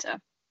theatre?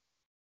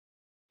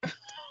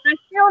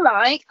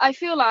 I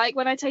feel like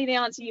when I tell you the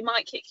answer, you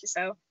might kick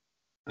yourself.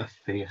 A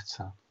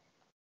theatre.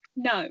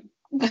 No.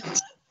 An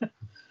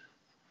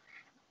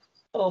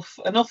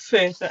off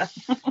theatre.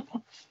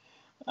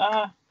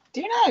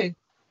 Do you know?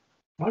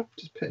 I'm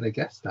just putting a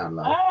guess down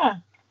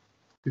there.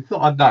 If you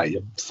thought I'd know,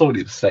 you're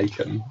sorely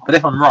mistaken. But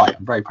if I'm right,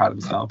 I'm very proud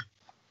of myself.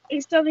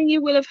 It's something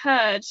you will have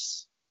heard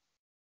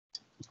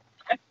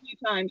a few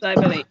times, I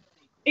believe.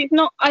 It's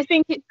not. I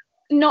think it's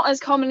not as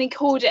commonly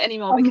called it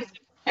anymore because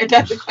I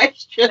don't have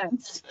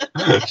questions.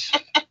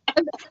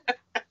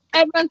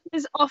 everyone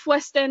says off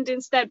West End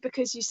instead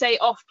because you say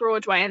off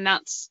Broadway, and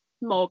that's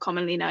more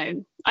commonly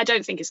known. I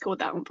don't think it's called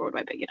that on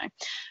Broadway, but you know.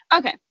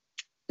 Okay.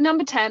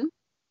 Number 10.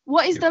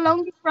 What is the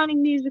longest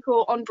running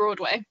musical on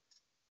Broadway?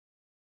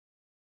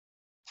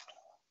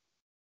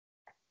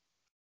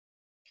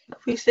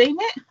 Have you seen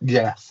it?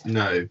 Yes.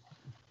 No.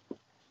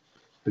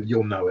 But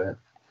you'll know it.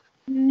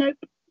 Nope.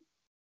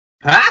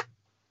 Huh?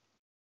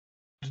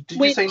 Did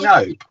you say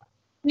nope?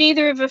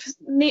 Neither of us.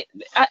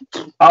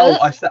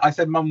 I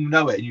said Mum will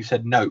know it, and you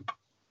said nope.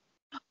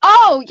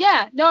 Oh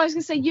yeah. No, I was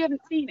gonna say you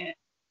haven't seen it.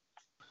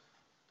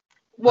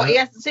 What, he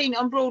hasn't seen it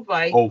on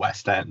Broadway? Or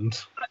West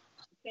End. I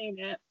haven't seen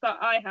it, but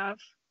I have.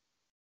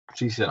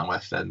 She said on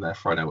West End,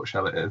 therefore I know what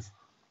show it is.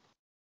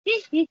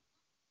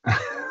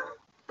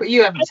 But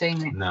you haven't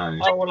seen it? No.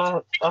 Oh,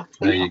 well,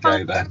 There you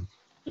go then.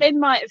 Lynn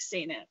might have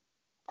seen it.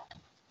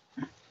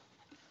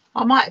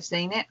 I might have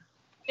seen it.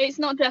 It's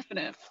not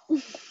definite.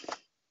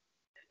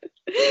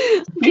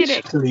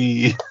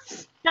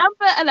 Please.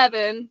 Number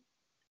 11.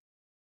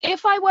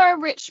 If I Were a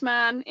Rich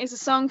Man is a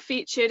song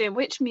featured in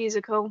which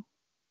musical?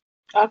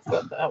 I've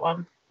got that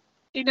one.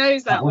 He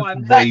knows that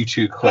one. Way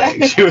too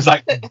quick. She was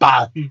like,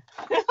 bang.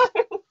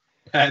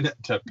 Pen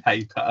to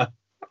paper.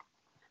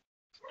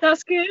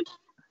 That's good.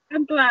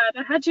 I'm glad.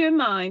 I had you in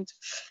mind.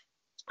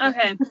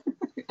 Okay.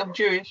 I'm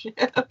Jewish.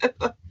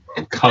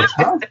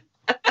 God.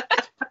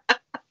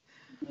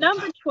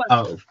 Number 12.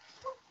 Oh.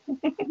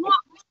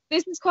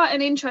 This is quite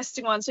an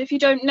interesting one. So if you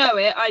don't know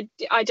it,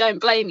 I don't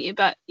blame you,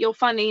 but you'll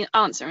find the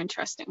answer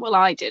interesting. Well,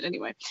 I did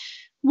anyway.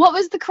 What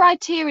was the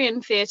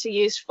Criterion Theatre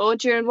used for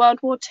during World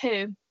War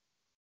II?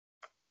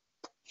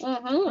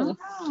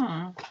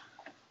 Mm-hmm.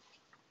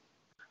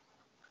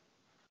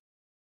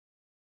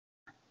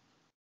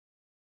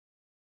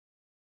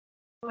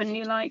 Wouldn't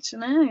you like to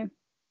know?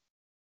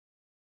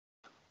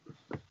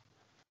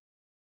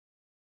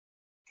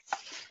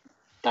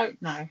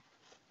 Don't know.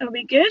 That'll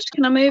be good.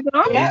 Can I move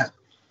on? Yeah.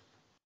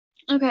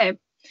 Okay.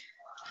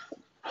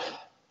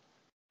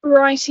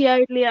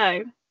 Rightio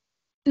Leo.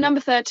 Number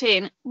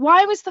 13.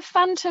 Why was the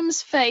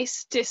Phantom's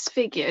face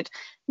disfigured?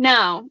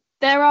 Now,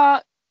 there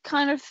are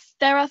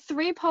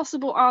 3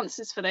 possible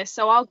answers for this,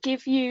 so I'll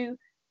give you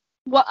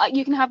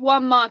you can have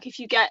 1 mark if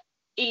you get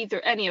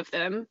any of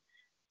them,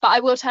 but I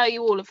will tell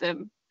you all of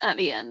them at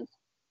the end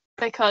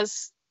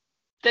because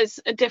there's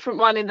a different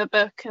one in the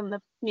book and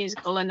the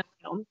musical and the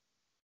film,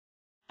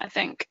 I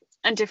think,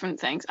 and different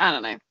things. I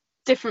don't know,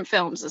 different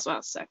films as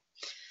well. So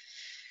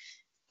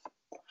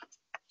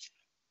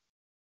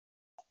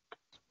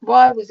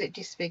why was it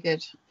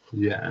disfigured?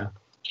 Yeah.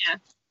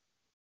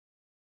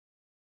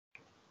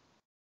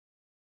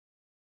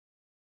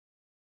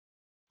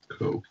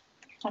 Cool.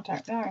 I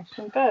don't know.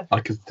 From birth. I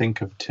could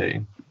think of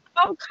 2.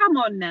 Oh, come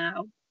on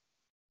now.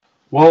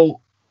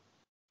 Well.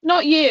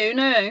 Not you,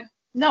 no.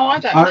 No, I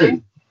don't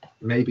know.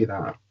 Maybe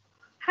that.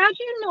 How do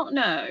you not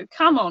know?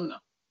 Come on.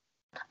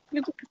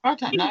 I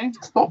don't know.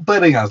 Stop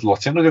bullying us,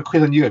 Lottie. I'm going to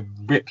quiz on you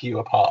and rip you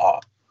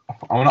apart.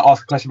 I want to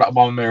ask a question about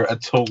Mama Mirror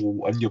at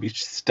all, and you'll be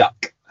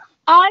stuck.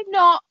 I'm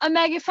not a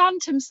mega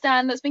Phantom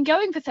stan that's been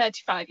going for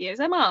 35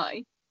 years, am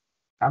I?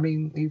 I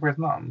mean, neither is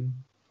Mum,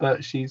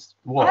 but she's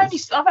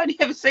I've only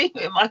ever seen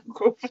it with Michael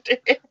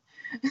Crawford.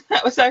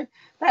 That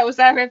was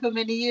however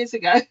many years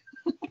ago.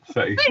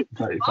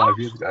 35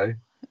 years ago.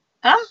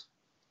 Huh?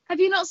 Have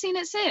you not seen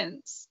it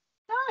since?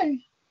 No.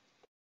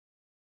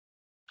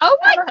 Oh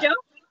my god!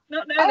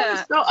 Not know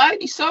that. I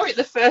only saw it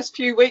the first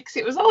few weeks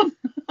it was on.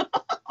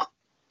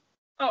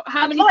 Oh,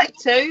 how many? I'd like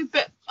to,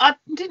 but I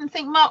didn't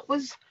think Mark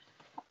was.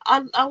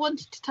 I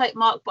wanted to take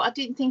Mark, but I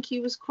didn't think he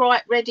was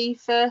quite ready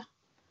for.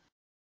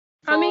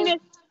 I mean,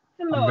 it's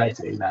I'm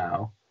ready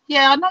now.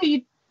 Yeah,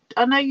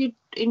 I know you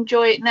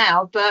enjoy it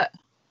now, but. To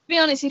be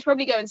honest, he'd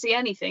probably go and see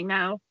anything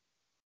now.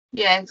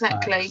 Yeah,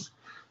 exactly.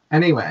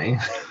 Anyway.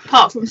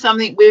 Apart from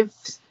something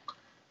with.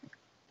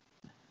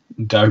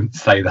 Don't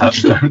say that.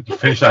 Don't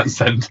finish that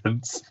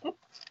sentence.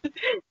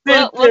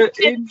 Well, we're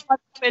done.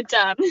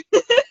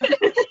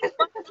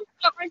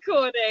 Got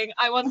recording.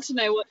 I want to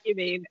know what you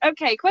mean.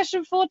 Okay,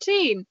 question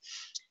 14.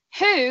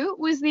 Who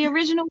was the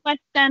original West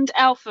End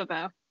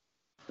Elphaba?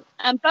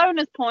 And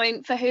bonus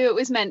point for who it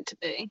was meant to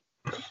be.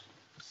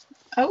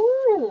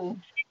 Oh.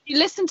 If you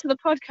listen to the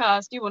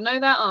podcast, you will know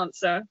that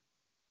answer.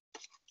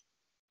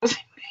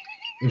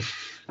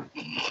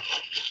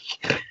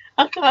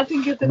 I can't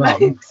think of the Mum,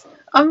 names.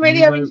 I'm really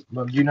having...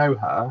 Mum, you know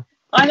her.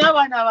 I know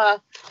her,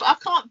 but I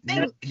can't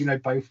think. You know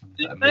both of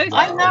them. Both. As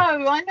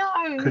well. I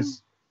know.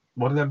 Because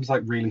one of them is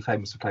like really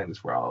famous for playing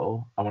this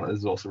role, and one of them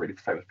is also really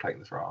famous for playing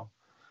this role.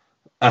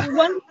 I'm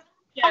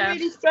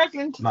really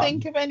struggling to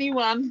think of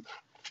anyone.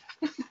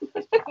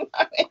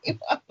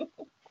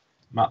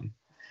 Mum,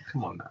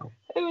 come on now.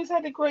 Who has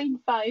had a green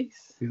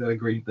face? Who's had a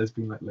green? There's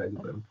been like loads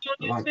of them.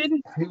 Like,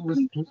 who was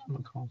on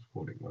the cast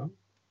recording? Well,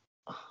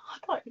 I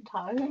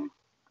don't know.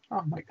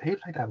 Oh my! Who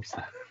played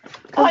Elsa?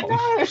 I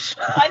know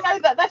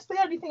that. That's the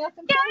only thing I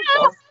can think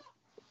of.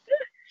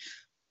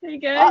 There you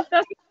go.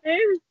 That's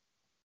it.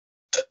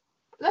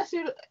 That's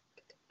who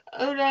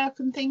I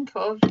can think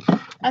of.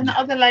 And the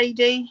other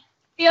lady.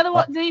 The other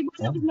one, the one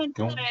that was meant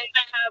to play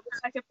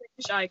was like a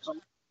British icon.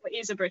 Well,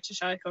 is a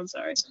British icon,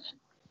 sorry.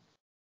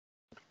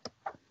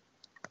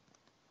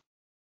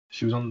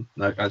 She was on.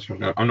 No, actually,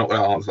 no. I'm not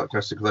going to answer that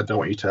question because I don't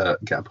want you to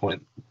get a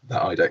point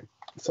that I don't.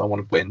 So I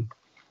want to win.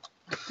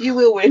 You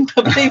will win,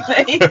 believe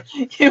me.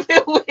 You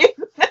will win.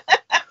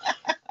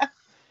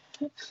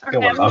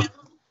 Okay,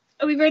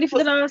 are we ready for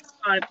the last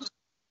one?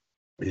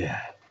 Yeah.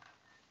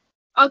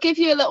 I'll give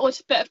you a little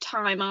bit of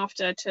time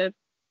after to,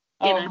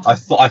 you know. I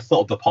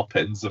thought of the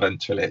Poppins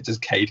eventually. It just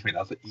came to me and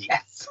I was like,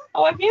 yes.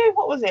 Oh, have you?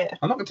 What was it?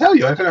 I'm not going to tell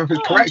you. I don't know if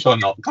it's correct or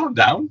not. Calm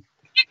down.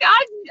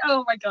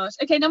 Oh my gosh.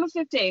 Okay, number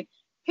 15.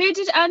 Who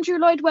did Andrew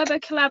Lloyd Webber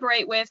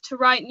collaborate with to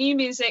write new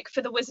music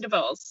for The Wizard of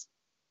Oz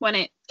when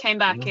it came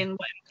back in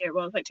whatever year it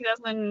was, like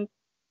 2010,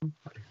 11,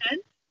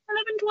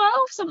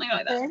 12, something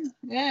like that?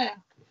 Yeah.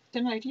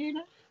 Don't know. Do you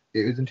know?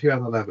 It was in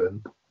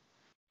 2011.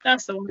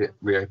 That's the one. It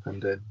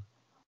reopened in.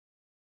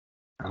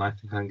 And I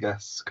think I can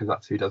guess because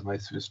that's who he does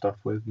most of his stuff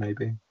with,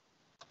 maybe.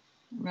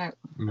 No.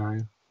 No.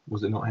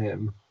 Was it not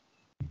him?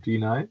 Do you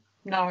know?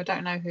 No, I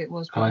don't know who it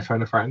was. Can I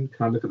phone a friend?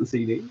 Can I look at the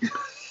CD?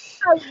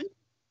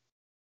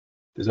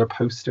 Is there a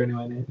poster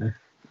anywhere near? No.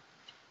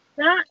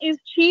 That is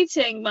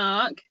cheating,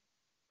 Mark.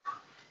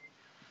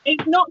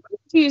 It's not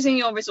using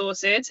your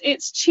resources.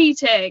 It's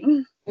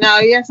cheating. No,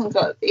 he hasn't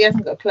got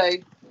a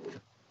clue.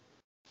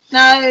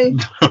 No.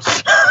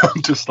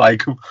 I'm just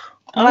like.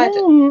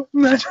 No.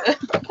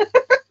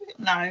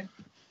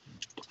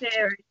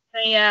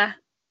 Yeah.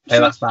 Hey,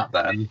 that's that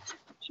then.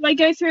 Should I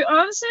go through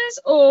answers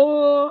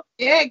or?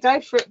 Yeah,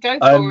 go for it. Go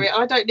for it.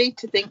 I don't need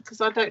to think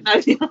because I don't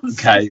know the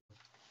answer. Okay.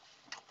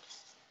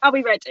 Are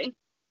we ready?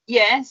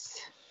 Yes.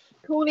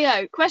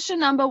 Coolio. Question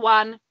number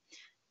 1.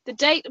 The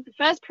date of the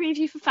first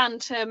preview for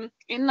Phantom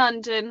in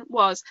London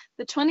was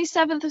the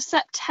 27th of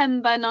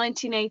September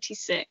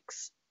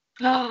 1986.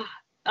 Oh,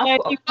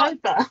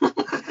 October.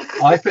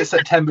 I put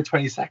September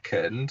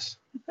 22nd.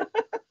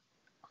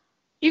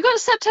 You got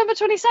September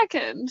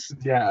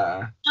 22nd? Yeah.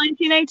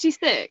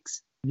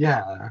 1986?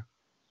 Yeah.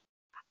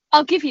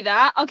 I'll give you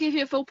that. I'll give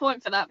you a full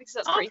point for that because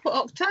that's I put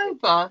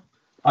October.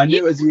 I knew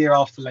it was a year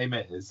after Les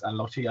Mis, and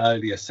Lottie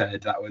earlier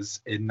said that was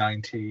in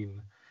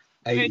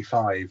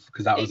 1985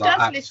 because that was our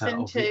actor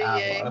of the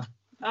hour.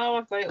 Oh,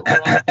 I've got it all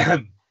right.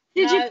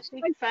 Did you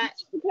big fat?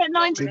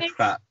 Big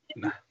fat.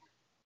 No.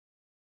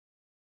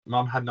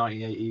 Mum had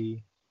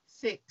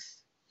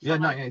 1986. Yeah,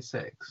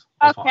 1986.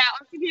 Okay,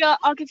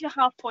 I'll give you a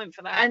half point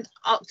for that. And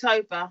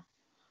October.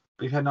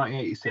 We've had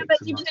 1986.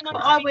 Yeah,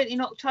 I went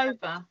in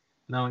October.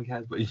 No one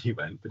cares where you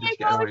went, but did you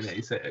get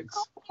 1986?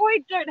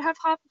 Point, don't have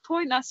half a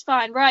point, that's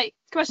fine. Right,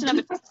 question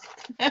number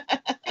 2.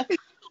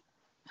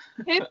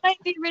 Who played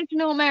the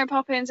original Mary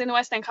Poppins in the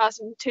West End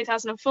cast in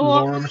 2004?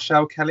 Laura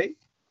Michelle Kelly?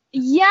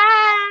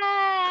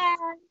 Yeah!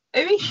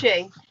 Who is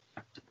she?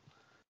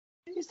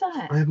 Who's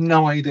that? I have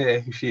no idea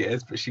who she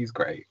is, but she's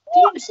great.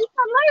 What? She's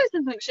done loads,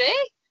 hasn't she?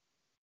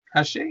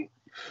 Has she?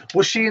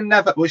 Was she in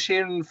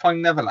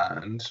Finding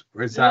Neverland?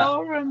 Or is that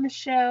Laura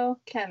Michelle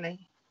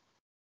Kelly?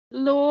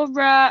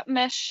 Laura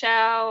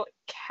Michelle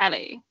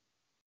Kelly.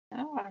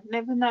 Oh, I've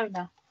never known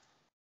her.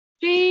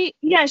 She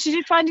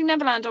did Finding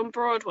Neverland on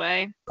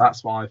Broadway.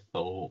 That's what I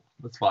thought.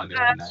 That's why I knew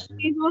her name.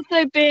 She's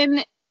also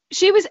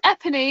she was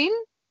Eponine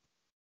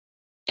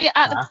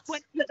at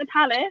the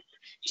Palace.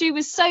 She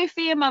was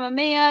Sophie in Mamma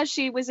Mia.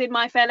 She was in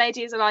My Fair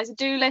Lady as Eliza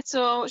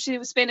Doolittle. She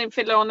was spinning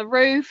Fiddler on the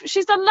Roof.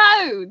 She's done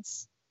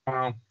loads.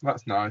 Oh,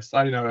 that's nice.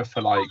 I know her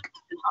for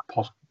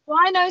Pop. Well,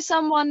 I know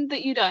someone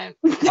that you don't.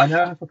 I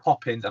know her for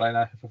Poppins and I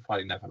know her for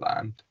Finding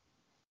Neverland.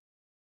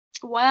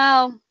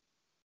 Well.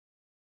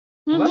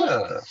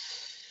 Look.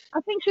 I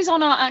think she's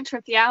on our Actor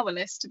of the Hour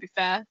list, to be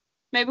fair.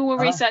 Maybe we'll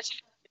research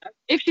it.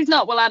 If she's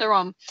not, we'll add her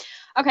on.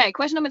 Okay,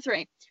 question number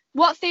 3.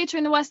 What theatre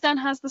in the West End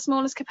has the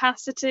smallest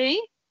capacity?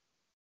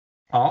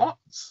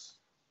 Arts?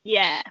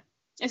 Yeah.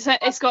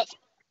 It's got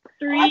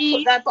 3. I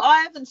put that, but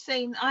I haven't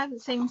seen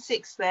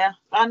 6 there.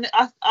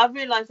 I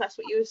realised that's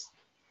what you was.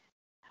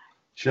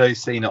 She's only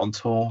seen it on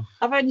tour.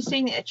 I've only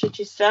seen it at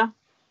Chichester.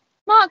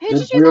 Mark, who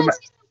did We you were go ma- to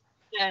see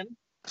then?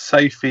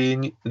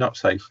 Sophie, not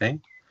Sophie,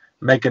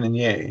 Megan and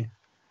you.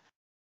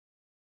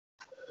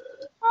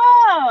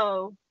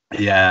 Oh.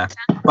 Yeah,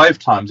 both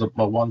times.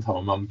 Well, one time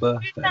on my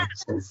birthday.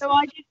 So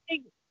I did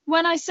think,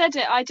 when I said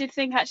it, I did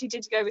think actually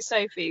did go with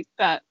Sophie,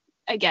 but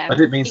again. I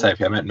didn't mean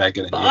Sophie, I meant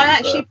Megan and But you. I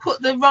actually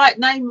put the right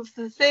name of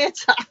the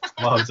theatre.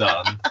 Well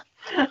done.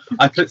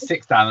 I put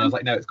 6 down and I was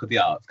like, no, it's called the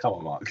Arts. Come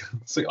on, Mark.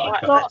 See what I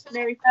Right, put. let's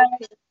Mary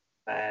Poppins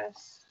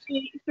first.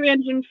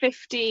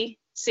 350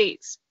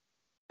 seats.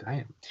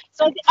 Damn.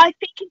 So I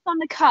think it's on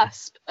the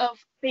cusp of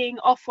being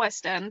off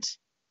West End.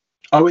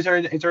 Oh, is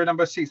there a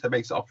number of seats that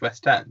makes it off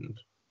West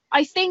End?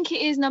 I think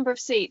it is number of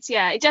seats.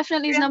 Yeah, it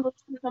definitely is number of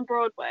seats on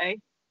Broadway.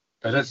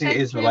 I don't think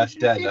it is in the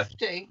West End.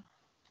 350?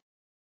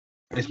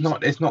 It's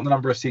not the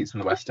number of seats in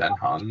the West End,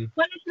 hun.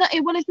 Well,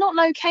 it's not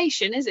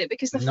location, is it?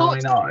 Because the No, I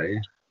Fort know.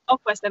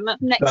 off West End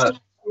next But-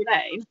 to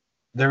Lane.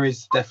 There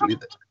is definitely.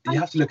 You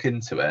have to look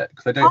into it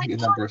because I don't think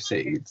the number of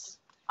seats.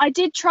 I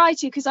did try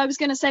to, because I was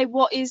going to say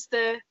what is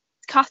the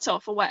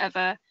cutoff or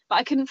whatever, but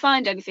I couldn't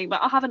find anything.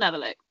 But I'll have another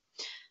look.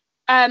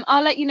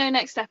 I'll let you know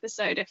next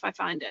episode if I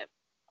find it.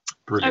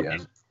 Brilliant.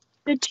 Okay.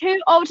 The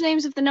 2 old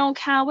names of the Noel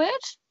Coward.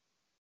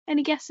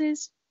 Any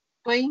guesses?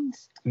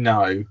 Queens?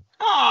 No.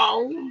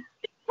 Oh.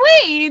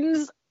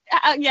 Queens.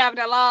 Yeah, having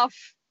a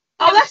laugh.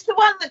 Oh, that's the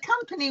one that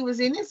Company was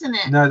in, isn't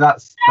it? No,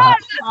 that's the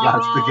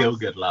Oh.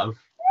 Gielgud, love.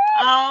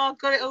 Oh,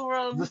 got it all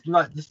wrong. The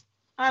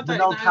I don't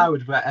Noel know.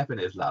 Coward where Evan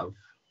is, love.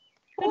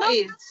 What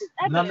is?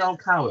 No, Noel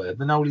Coward,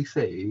 the Nolly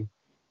C.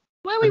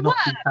 Where The we were.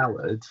 Noel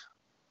Coward.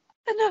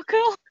 The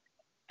knuckle.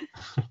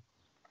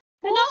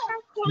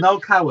 Noel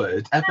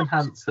Coward, Evan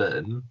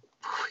Hansen.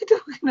 What are we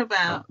talking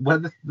about? Where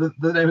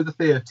the name of the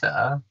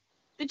theatre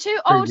The 2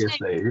 old names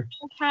previously. of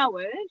Noel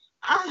Coward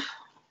Ah,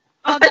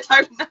 are I the,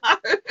 don't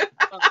know.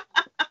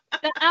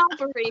 the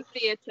Albury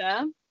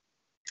Theatre,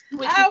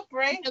 which is,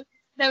 Albury.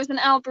 there was an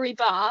Albury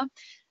bar,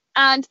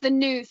 and the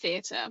New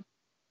Theatre.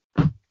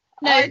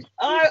 No,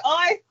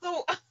 I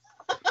thought.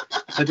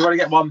 So do I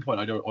get 1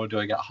 point or do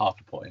I get half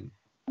a point?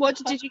 what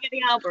did you get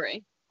the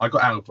Albury? I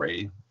got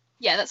Albury.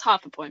 Yeah, that's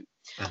half a point.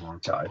 Oh my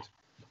god.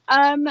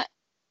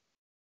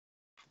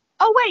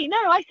 Oh wait, no,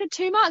 I said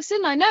 2 marks,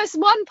 didn't I? No, it's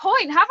 1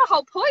 point. Have a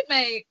whole point,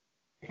 mate.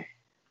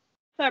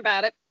 Sorry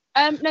about it.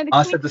 No,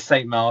 I said the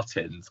St.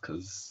 Martin's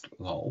because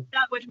lol.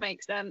 that would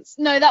make sense.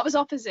 No, that was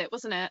opposite,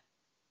 wasn't it?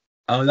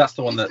 Oh, that's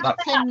the one that's.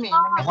 Pen me in a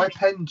Have I minute.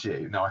 penned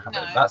you? No, I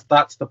haven't. No.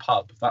 That's the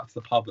pub. That's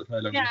the pub that's no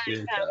longer Yeah, a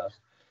theatre. yeah.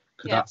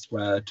 Because Yeah. that's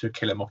where To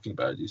Kill a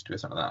Mockingbird used to be, or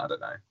something like that. I don't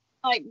know.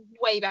 Like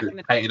way back in the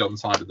It's painted on the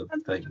side of the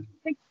thing.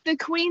 The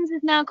Queen's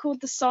is now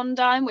called the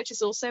Sondheim, which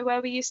is also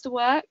where we used to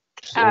work.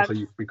 Which also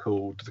used to be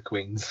called the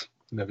Queen's.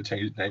 Never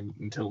changed its name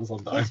until the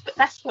Sondheim. Yes, but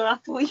that's what I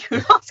thought you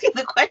were asking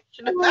the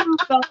question about.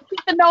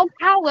 The Noel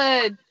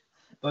Coward.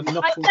 The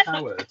Knuckle said-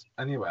 Coward.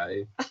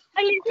 Anyway.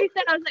 I literally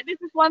said, I was like,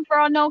 this is one for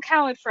our Noel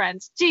Coward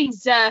friends.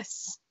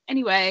 Jesus.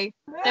 Anyway,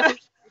 they're probably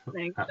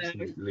listening, so.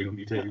 Absolutely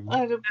Looney Tunes.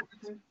 I don't-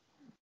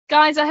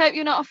 Guys, I hope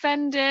you're not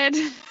offended.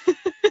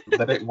 They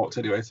don't watch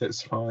anyway, so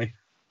it's fine.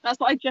 That's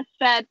what I just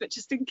said, but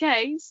just in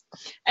case.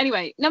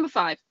 Anyway, number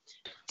 5.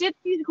 Did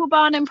the musical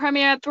Barnum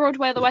premiere at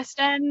Broadway or the West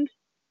End?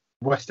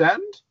 West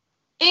End?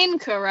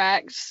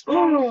 Incorrect.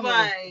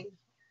 Broadway.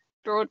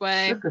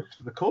 Broadway. Sugar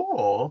to the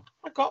core.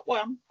 I got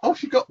one. Oh,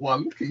 she got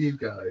one. Look at you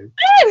go.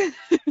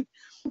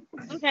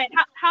 Okay,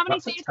 how many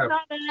That's a theatres terrible-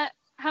 are there?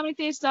 How many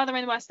theatres are there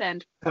in the West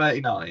End?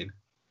 39.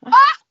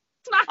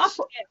 Smash I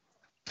put-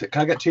 it.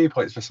 Can I get 2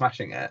 points for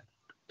smashing it?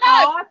 No.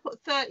 Oh, I put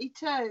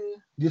 32.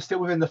 You're still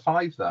within the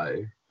 5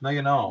 though. No,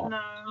 you're not.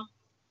 No.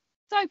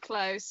 So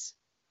close.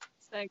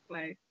 So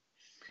close.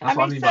 That's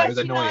what I mean by it was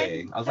 39,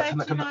 annoying. I was like,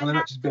 can I 39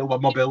 not just build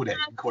one more building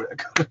and call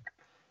it a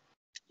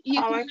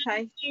You Oh, can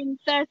okay. between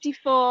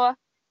 34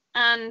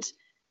 and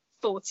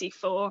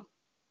 44.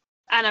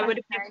 And I would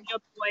have given Okay. you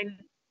a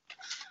point.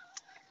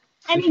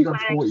 If you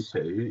got Anyway,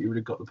 42, you would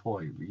have got the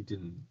point, but you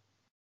didn't.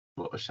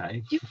 What a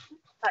shame.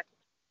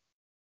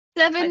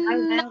 I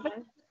don't know.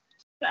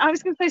 I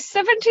was going to say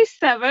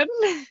 77.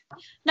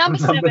 Number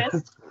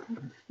 7.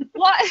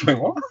 What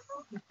What?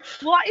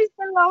 What is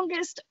the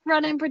longest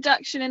running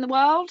production in the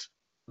world?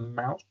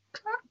 Mouth?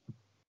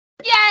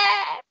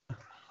 Yeah!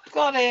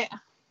 Got it.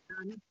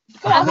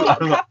 I've I've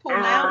got a couple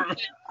now.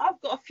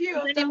 I've got a few.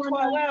 I've done Anyone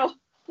quite know? well.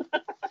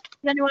 Does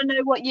anyone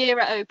know what year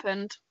it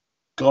opened?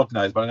 God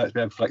knows, but I know it's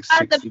been for like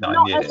As a- 69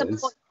 not years. as a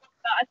point,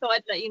 but I thought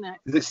I'd let you know.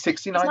 Is it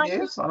 69 It's like-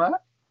 years on that?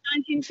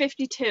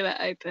 1952 it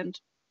opened.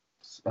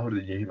 It's older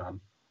than you, man.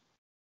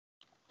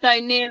 So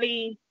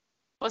nearly,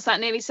 what's that,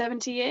 nearly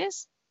 70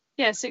 years?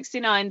 Yeah,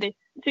 69 this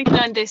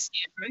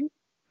year, right?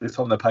 It's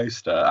on the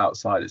poster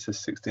outside. It says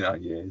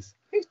 69 years.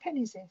 Whose pen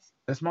is this?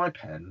 There's my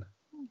pen.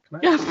 Can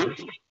I have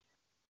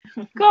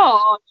it?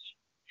 Gosh.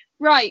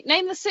 Right,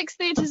 name the 6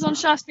 theatres on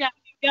Shaftesbury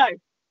Avenue.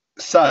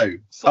 Go. So,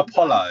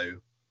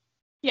 Apollo,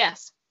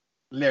 Yes.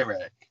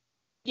 Lyric,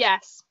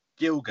 Yes.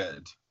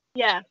 Gielgud,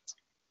 Yes.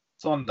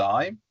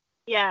 Sondheim,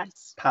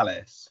 Yes.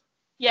 Palace,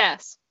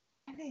 Yes.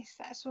 Alice,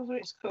 that's what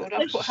it's called.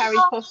 I've put Harry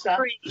Potter.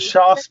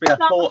 Shaftesbury,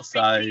 I thought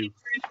so.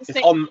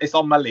 It's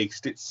on my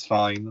list. It's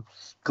fine.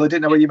 Because I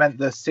didn't know whether you meant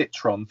the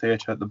Citron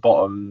Theatre at the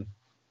bottom.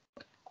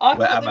 I've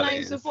got the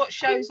names of what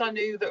shows I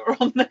knew that were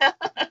on there.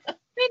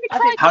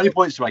 How many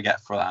points do I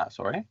get for that?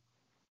 Sorry.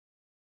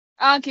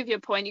 I'll give you a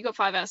point. You got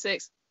 5 out of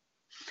 6.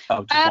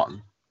 Oh, just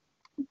one.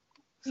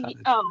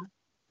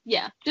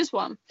 Yeah, just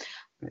one.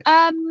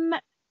 Yeah.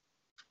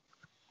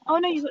 Oh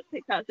no, you got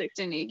 6 out of 6,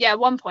 didn't you? Yeah,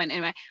 1 point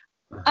anyway.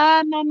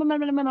 What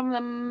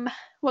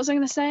was I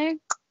going to say?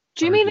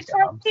 Do you mean the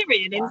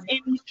Criterion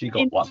in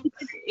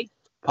Piccadilly?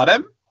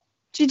 Pardon?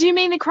 Did you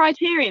mean the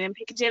Criterion in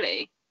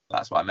Piccadilly?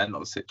 That's what I meant, not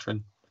the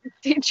Citron.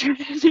 Citron.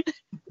 See,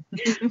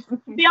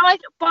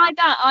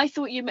 I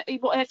thought you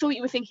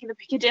were thinking the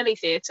Piccadilly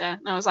Theatre,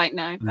 and I was like,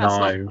 no.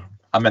 No,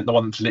 I meant the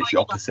one that's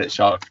literally opposite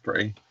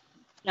Shaftesbury.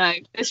 No,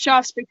 the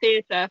Shaftesbury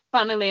Theatre,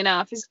 funnily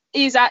enough,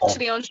 is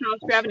actually on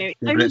Shaftesbury Avenue.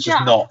 Yeah, but it's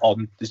just not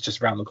on. It's just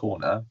around the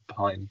corner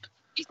behind.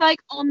 It's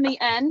like on the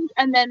end,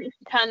 and then if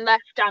you turn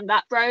left down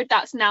that road,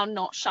 that's now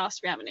not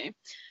Shaftesbury Avenue.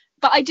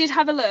 But I did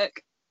have a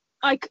look.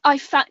 I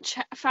fact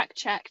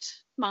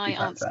checked my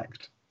answer.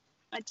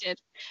 I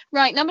did.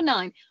 Right, number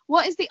 9.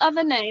 What is the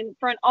other name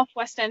for an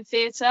off-West End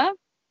theatre?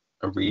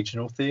 A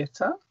regional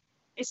theatre?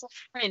 It's a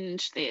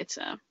fringe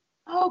theatre.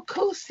 Oh, of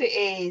course it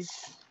is.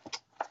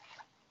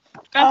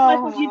 I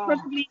thought you'd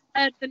probably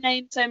heard the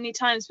name so many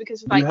times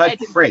because of like. You heard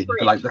Fringe,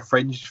 but like the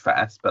Fringe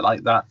Fest, but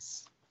like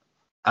that's.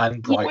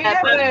 And we have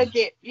heard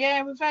it.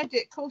 Yeah, we've heard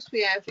it. Of course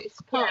we have. It's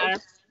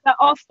the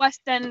off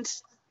West End,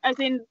 as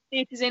in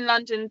theatres in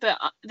London, but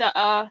that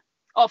are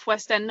off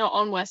West End, not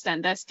on West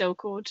End. They're still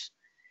called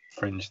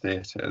fringe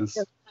theatres.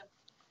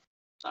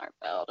 Sorry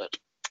about it.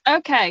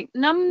 Okay,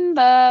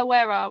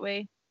 where are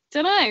we?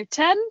 Don't know.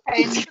 10. What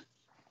is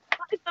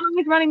the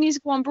longest running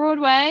musical on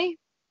Broadway?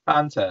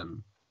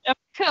 Phantom. Of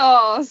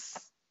course.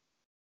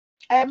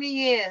 How many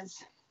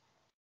years?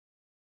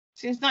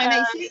 Since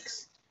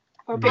 1986?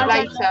 Or a bit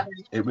later?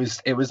 It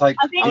was like.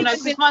 Oh no,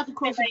 because Michael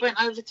Crawford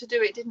went over to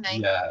do it, didn't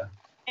he? Yeah.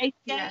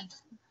 Yeah.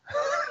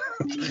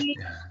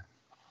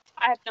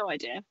 I have no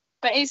idea.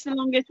 But it's the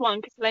longest one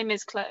because Les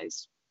Mis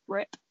closed.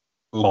 RIP.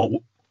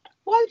 Lol.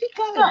 Why did it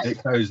close? It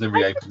closed and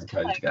reopened and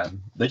closed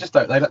again. They just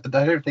don't. They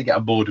don't get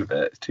on board with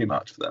it. It's too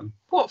much for them.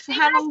 What for?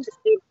 How long?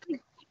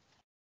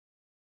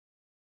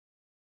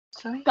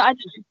 Sorry. But I don't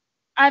know.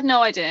 I have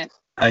no idea.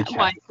 Okay.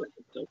 Why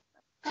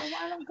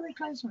long did they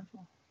close one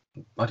for?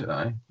 I don't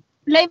know.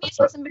 Les Mis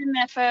hasn't been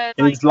there for.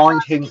 Is Lion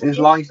King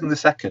the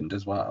second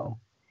as well?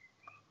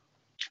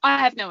 I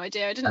have no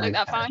idea. I didn't look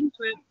that far into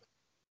it.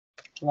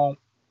 Well.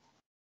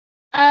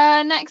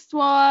 Next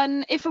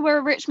one. If I Were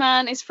a Rich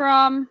Man is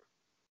from.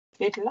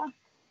 Fiddler.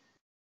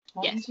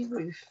 Yes.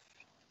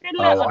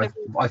 Oh,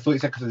 I thought you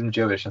said because I'm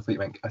Jewish. I thought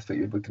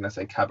you were going to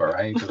say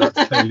cabaret, but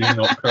that's totally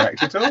not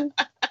correct at all.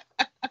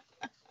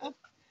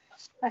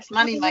 That's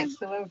money makes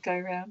the world go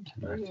round.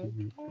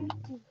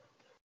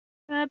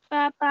 That's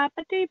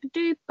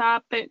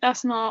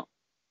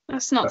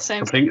not the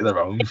same. Completely the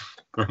wrong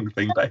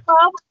thing, babe.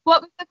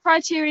 What was the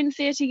Criterion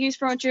Theatre used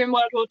for during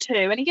World War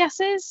II? Any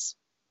guesses?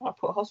 I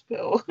put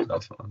hospital.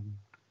 That's fine.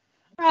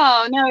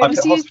 Oh no, it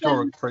was used.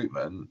 Hospital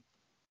recruitment.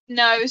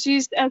 No, it was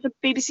used as a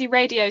BBC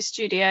radio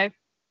studio.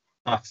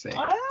 I see.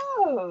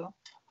 Oh.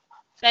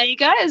 There you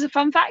go. There's a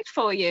fun fact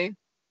for you.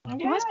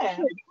 Yeah.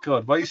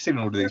 God, why are you stealing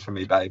all of these from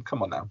me, babe?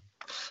 Come on now.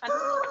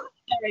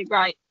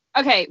 Right.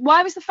 Okay.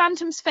 Why was the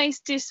Phantom's face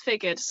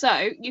disfigured?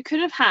 So you could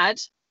have had.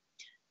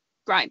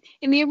 Right.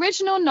 In the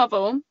original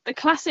novel, the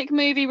classic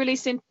movie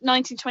released in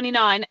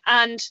 1929,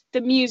 and the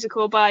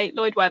musical by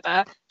Lloyd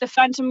Webber, the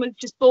Phantom was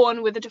just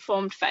born with a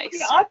deformed face.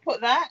 Yeah, I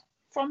put that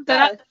from birth.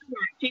 So that's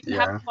correct. You can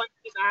have a point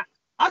for that.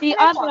 The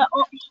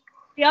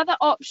other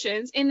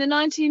options in the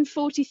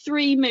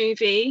 1943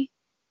 movie,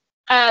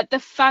 the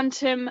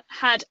Phantom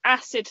had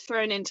acid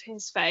thrown into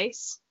his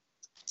face.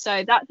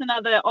 So that's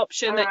another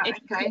option. Did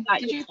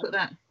you put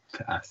that?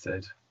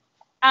 Acid.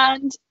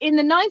 And in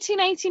the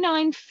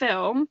 1989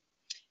 film,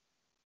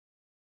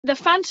 the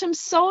Phantom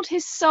sold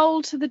his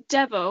soul to the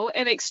devil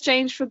in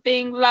exchange for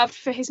being loved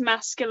for his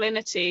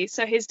masculinity.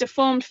 So his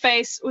deformed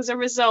face was a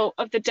result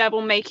of the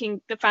devil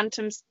making the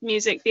Phantom's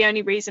music the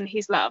only reason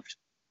he's loved.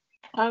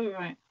 Oh,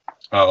 right.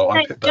 Oh,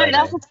 I put Burning.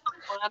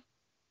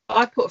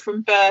 I put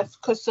from birth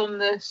because on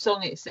the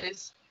song it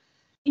says.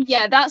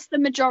 Yeah, that's the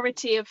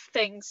majority of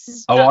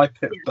things. Oh, I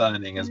put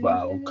Burning as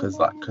well because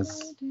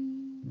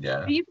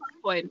yeah. You got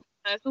a point.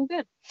 That's all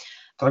good.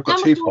 So I've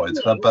got 2 points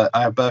because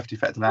I have birth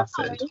defect and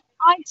acid.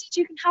 I said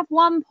you can have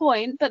 1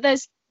 point, but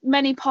there's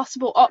many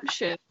possible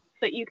options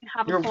that you can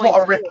have a point.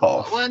 What a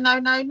rip-off. Well, no.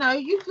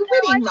 You're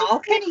winning,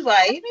 Mark,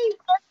 anyway.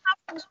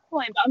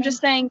 Point, but I'm just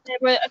saying there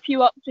were a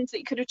few options that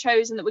you could have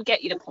chosen that would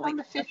get you the point.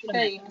 Number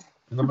 15.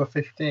 Number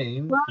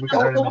 15? We'll get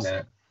there in a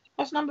minute.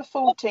 What's number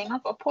 14?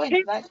 I've got a point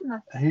for that,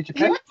 didn't I? Who'd you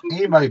pick?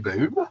 Emo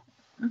Boob.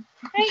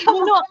 Hey,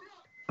 you're not.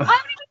 I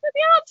haven't even put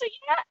the answer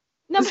yet.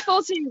 Number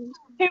 14.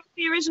 Who was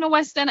the original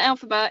West End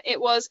alphabet? It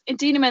was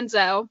Idina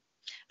Menzel,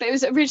 but it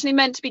was originally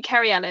meant to be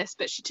Kerry Ellis,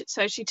 but she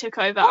took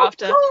over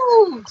after.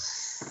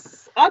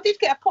 Course. I did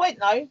get a point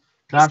though.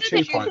 Can I have said 2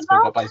 that you points? could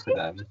We've got both of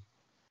them.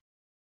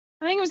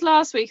 I think it was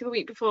last week or the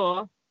week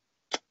before.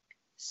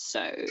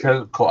 So She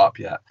hasn't caught up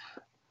yet.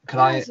 Can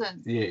Who I?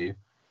 hasn't? You.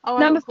 Oh, I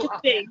number haven't caught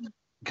up yet. 15.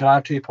 Can I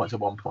have 2 points at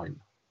 1 point?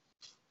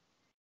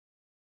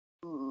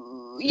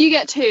 You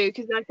get 2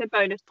 because I said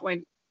bonus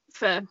point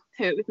for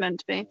who it was meant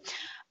to be.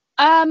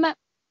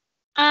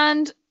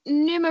 And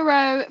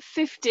numero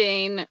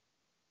 15,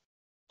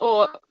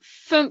 or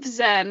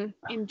 15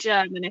 in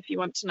German, if you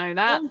want to know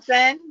that. And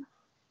then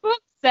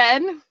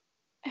 15.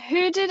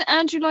 Who did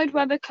Andrew Lloyd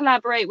Webber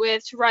collaborate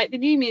with to write the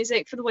new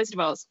music for The Wizard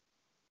of Oz?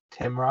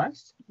 Tim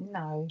Rice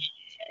no.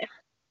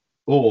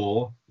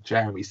 or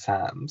Jeremy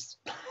Sams?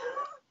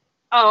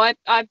 Oh,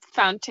 I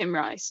found Tim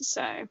Rice,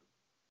 so.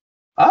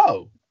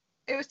 Oh,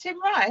 It was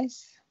Tim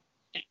Rice.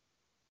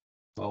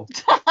 well,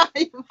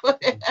 You put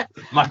it.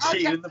 my I'm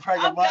cheating go- in the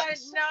program I'm going,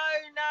 works.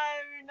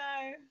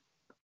 no.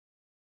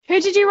 Who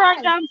did you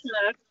write down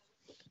first?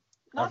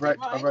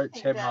 I wrote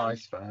Tim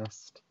Rice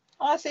first.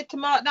 I said to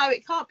Mark, no,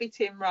 it can't be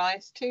Tim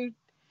Rice. Too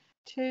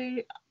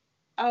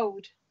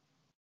old.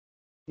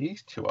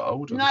 He's too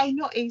old. No,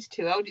 not he's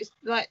too old. It's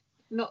like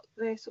not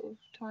their sort of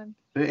time.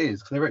 It is,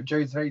 because they wrote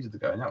Jones ages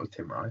ago, and that was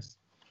Tim Rice.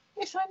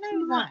 Yes, I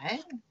know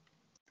that.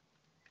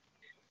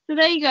 So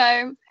there you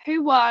go.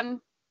 Who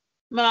won?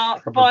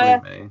 Mark,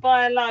 Probably me.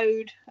 by a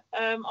load.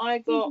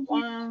 I got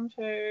 1,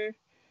 2,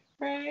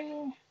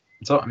 3,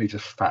 It's not me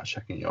just fat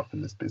checking you up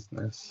in this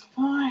business.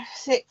 5,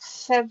 6,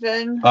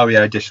 7. Oh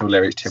yeah, additional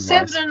lyrics, Tim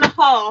Rice.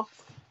 7.5.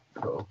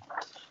 Cool.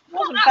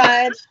 Wasn't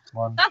bad.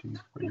 1, That's 2, 3,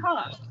 pretty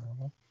hard.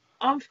 4,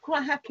 I'm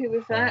quite happy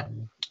with that.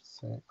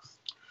 5, 6,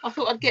 I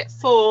thought I'd get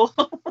 4.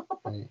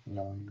 8,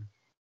 9,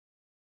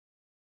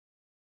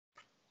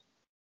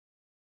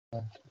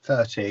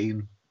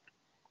 13.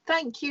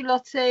 Thank you,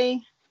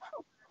 Lottie.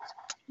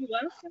 You're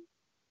welcome.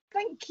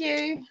 Thank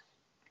you.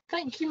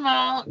 Thank you,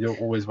 Mark. You're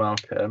always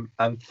welcome,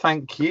 and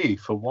thank you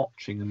for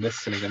watching and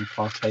listening and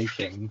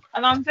partaking.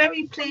 And I'm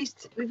very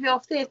pleased with your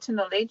theatre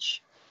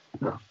knowledge.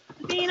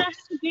 Being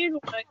asked to Google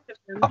most of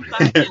them.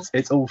 Oh,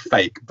 it's all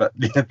fake, but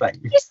yeah, thanks.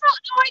 It's not.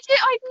 No,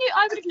 I knew.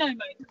 I would have known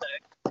most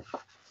though.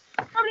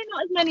 Probably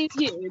not as many as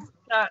you,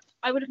 but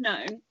I would have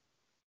known.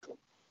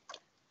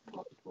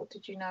 What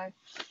did you know?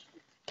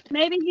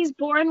 Maybe he's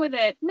born with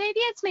it. Maybe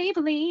it's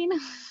Maybelline.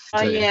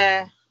 Oh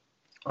yeah.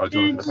 Oh,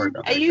 do you want to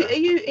program Are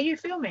you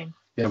filming?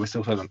 Yeah, we're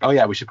still filming. Oh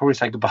yeah, we should probably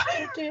say goodbye.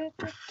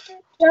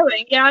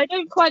 Going. Yeah, I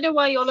don't quite know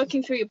why you're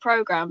looking through your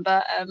program,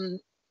 but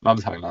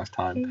Mum's having a nice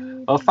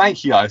time. Well,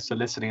 thank you guys for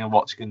listening and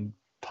watching and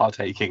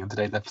partaking in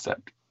today's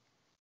episode.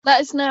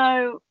 let us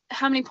know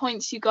how many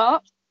points you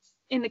got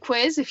in the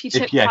quiz. If you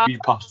took If part, you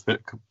passed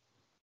it.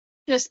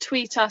 just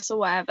tweet us or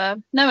whatever.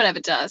 No one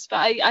ever does, but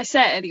I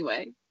say it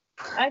anyway.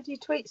 How do you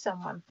tweet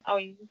someone? Oh,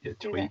 you Yeah,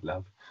 do tweet,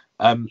 that.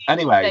 love.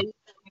 Anyway,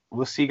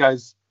 we'll see you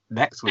guys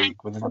next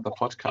week with another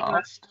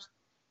podcast.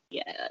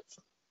 Yeah. That's...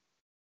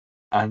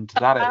 And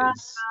that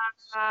is...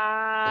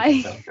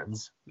 Bye.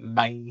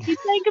 Bye. You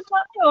say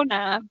goodbye or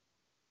nah?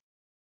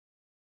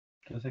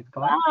 Can I say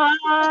goodbye?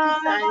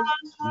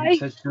 Bye. You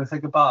said you want to say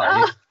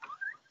goodbye.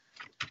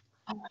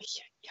 Oh,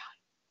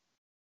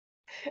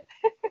 yeah.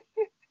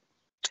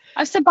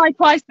 I've said bye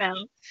twice now.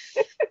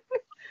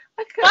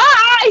 Okay.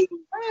 Bye.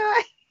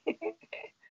 Bye.